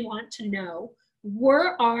questions we want to know: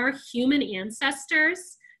 were our human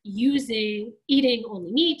ancestors eating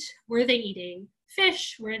only meat? Were they eating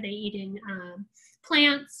fish? Were they eating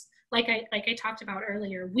plants? Like I talked about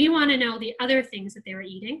earlier, we want to know the other things that they were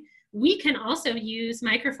eating. We can also use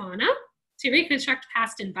microfauna to reconstruct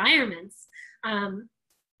past environments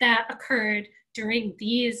that occurred during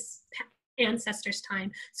these ancestors'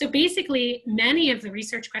 time. So basically, many of the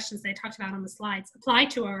research questions that I talked about on the slides apply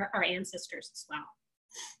to our ancestors as well.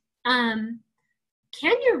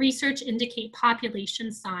 Can your research indicate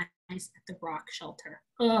population size at the rock shelter?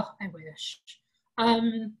 Oh, I wish.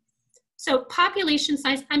 So population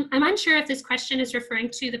size, I'm unsure if this question is referring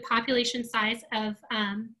to the population size of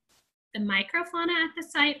the microfauna at the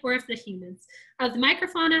site or if the humans. Of the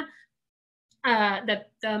microfauna, the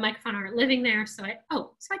microfauna aren't living there, so I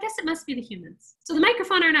guess it must be the humans. So the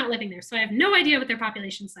microfauna are not living there, so I have no idea what their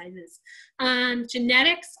population size is.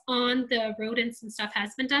 Genetics on the rodents and stuff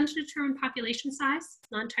has been done to determine population size.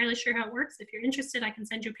 Not entirely sure how it works. If you're interested, I can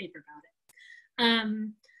send you a paper about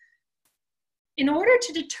it. In order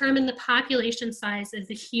to determine the population size of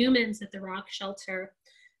the humans at the rock shelter,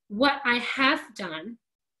 what I have done,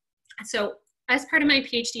 so as part of my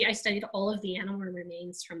PhD, I studied all of the animal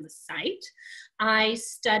remains from the site. I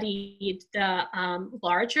studied the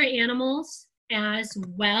larger animals as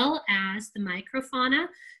well as the microfauna.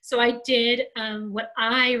 So I did what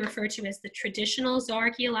I refer to as the traditional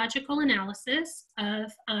zooarchaeological analysis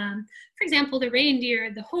of, for example, the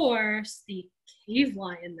reindeer, the horse, the cave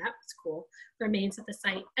lion, that was cool, remains at the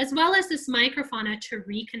site, as well as this microfauna to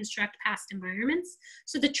reconstruct past environments.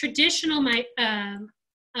 So the traditional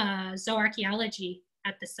zooarchaeology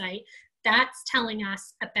at the site, that's telling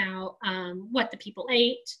us about what the people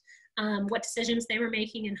ate, what decisions they were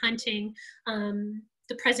making in hunting,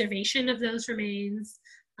 the preservation of those remains.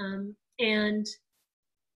 And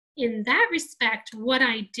in that respect, what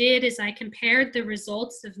I did is I compared the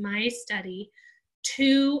results of my study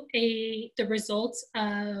to the results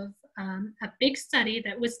of a big study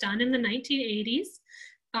that was done in the 1980s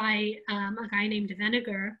by a guy named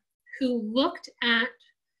Venegar, who looked at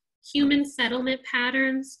human settlement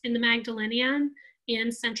patterns in the Magdalenian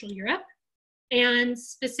in Central Europe, and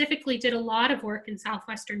specifically did a lot of work in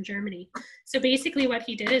southwestern Germany. So basically what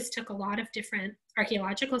he did is took a lot of different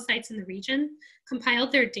archaeological sites in the region,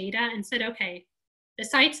 compiled their data and said, okay, the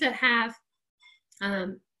sites that have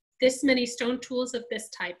this many stone tools of this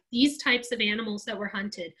type, these types of animals that were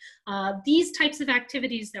hunted, these types of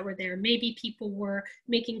activities that were there, maybe people were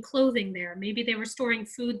making clothing there, maybe they were storing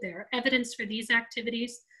food there, evidence for these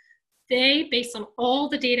activities, they, based on all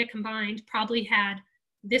the data combined, probably had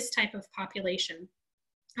this type of population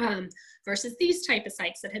versus these type of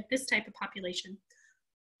sites that had this type of population.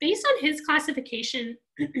 Based on his classification,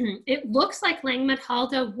 it looks like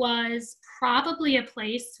Langmahdhalde was probably a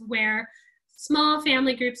place where small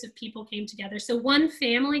family groups of people came together. So one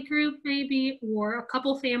family group maybe, or a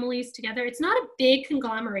couple families together. It's not a big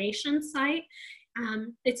conglomeration site.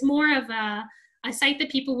 It's more of a site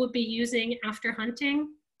that people would be using after hunting,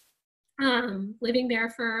 living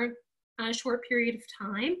there for a short period of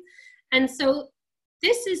time. And so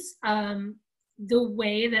this is the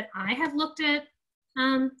way that I have looked at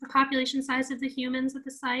the population size of the humans at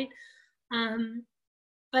the site.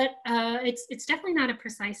 But it's definitely not a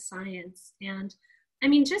precise science. And I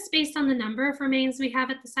mean, just based on the number of remains we have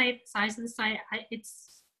at the site, size of the site,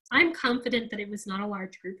 I'm confident that it was not a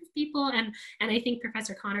large group of people. And I think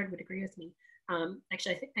Professor Conard would agree with me.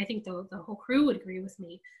 Actually, I think the whole crew would agree with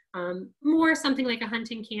me. More something like a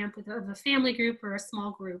hunting camp with a family group or a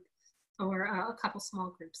small group, or a couple small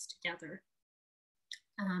groups together.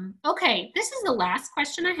 Okay, this is the last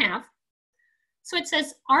question I have. So it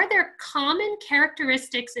says, are there common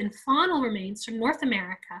characteristics in faunal remains from North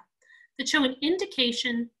America that show an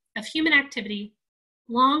indication of human activity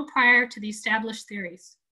long prior to the established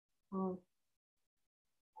theories? Oh.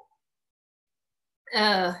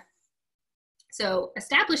 So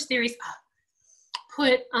established theories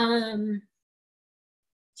put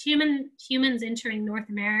humans entering North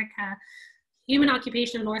America, human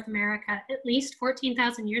occupation of North America, at least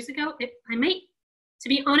 14,000 years ago. To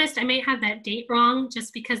be honest, I may have that date wrong,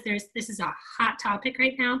 just because this is a hot topic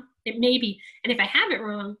right now. It may be, and if I have it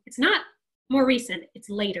wrong, it's not more recent, it's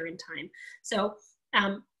later in time. So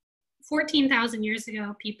 14,000 years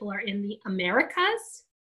ago, people are in the Americas.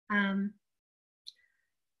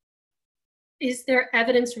 Is there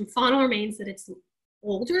evidence from faunal remains that it's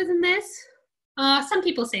older than this? Some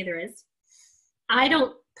people say there is. I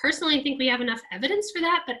don't personally think we have enough evidence for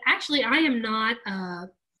that, but actually I am not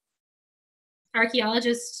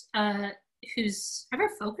archaeologist who's ever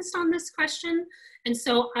focused on this question, and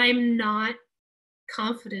so I'm not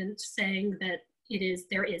confident saying that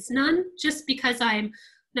there is none, just because I'm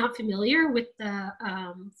not familiar with the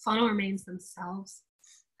faunal remains themselves.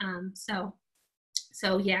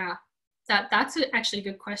 So yeah, that's actually a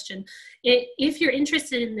good question. If you're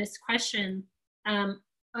interested in this question, a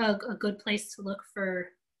good place to look for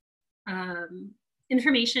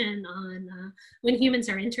information on when humans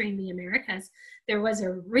are entering the Americas. There was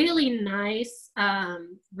a really nice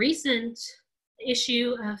recent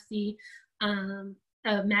issue of the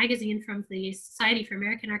a magazine from the Society for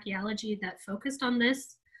American Archaeology that focused on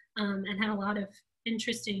this, and had a lot of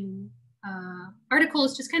interesting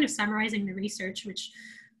articles just kind of summarizing the research, which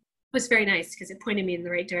was very nice because it pointed me in the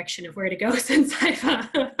right direction of where to go, since I've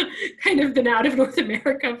kind of been out of North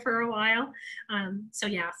America for a while. So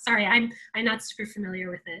yeah, sorry, I'm not super familiar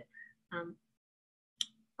with it.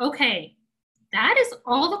 Okay, that is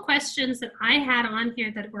all the questions that I had on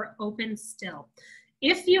here that were open still.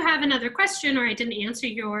 If you have another question or I didn't answer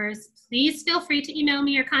yours, please feel free to email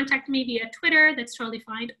me or contact me via Twitter, that's totally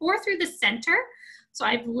fine, or through the center. So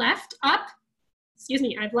I've left up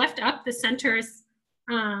the center's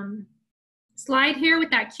slide here with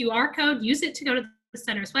that QR code. Use it to go to the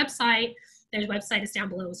center's website. Their website is down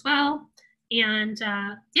below as well. And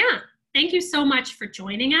yeah, thank you so much for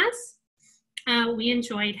joining us. We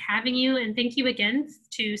enjoyed having you, and thank you again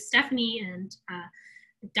to Stephanie and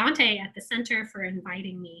Dante at the center for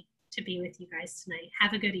inviting me to be with you guys tonight.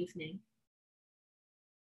 Have a good evening.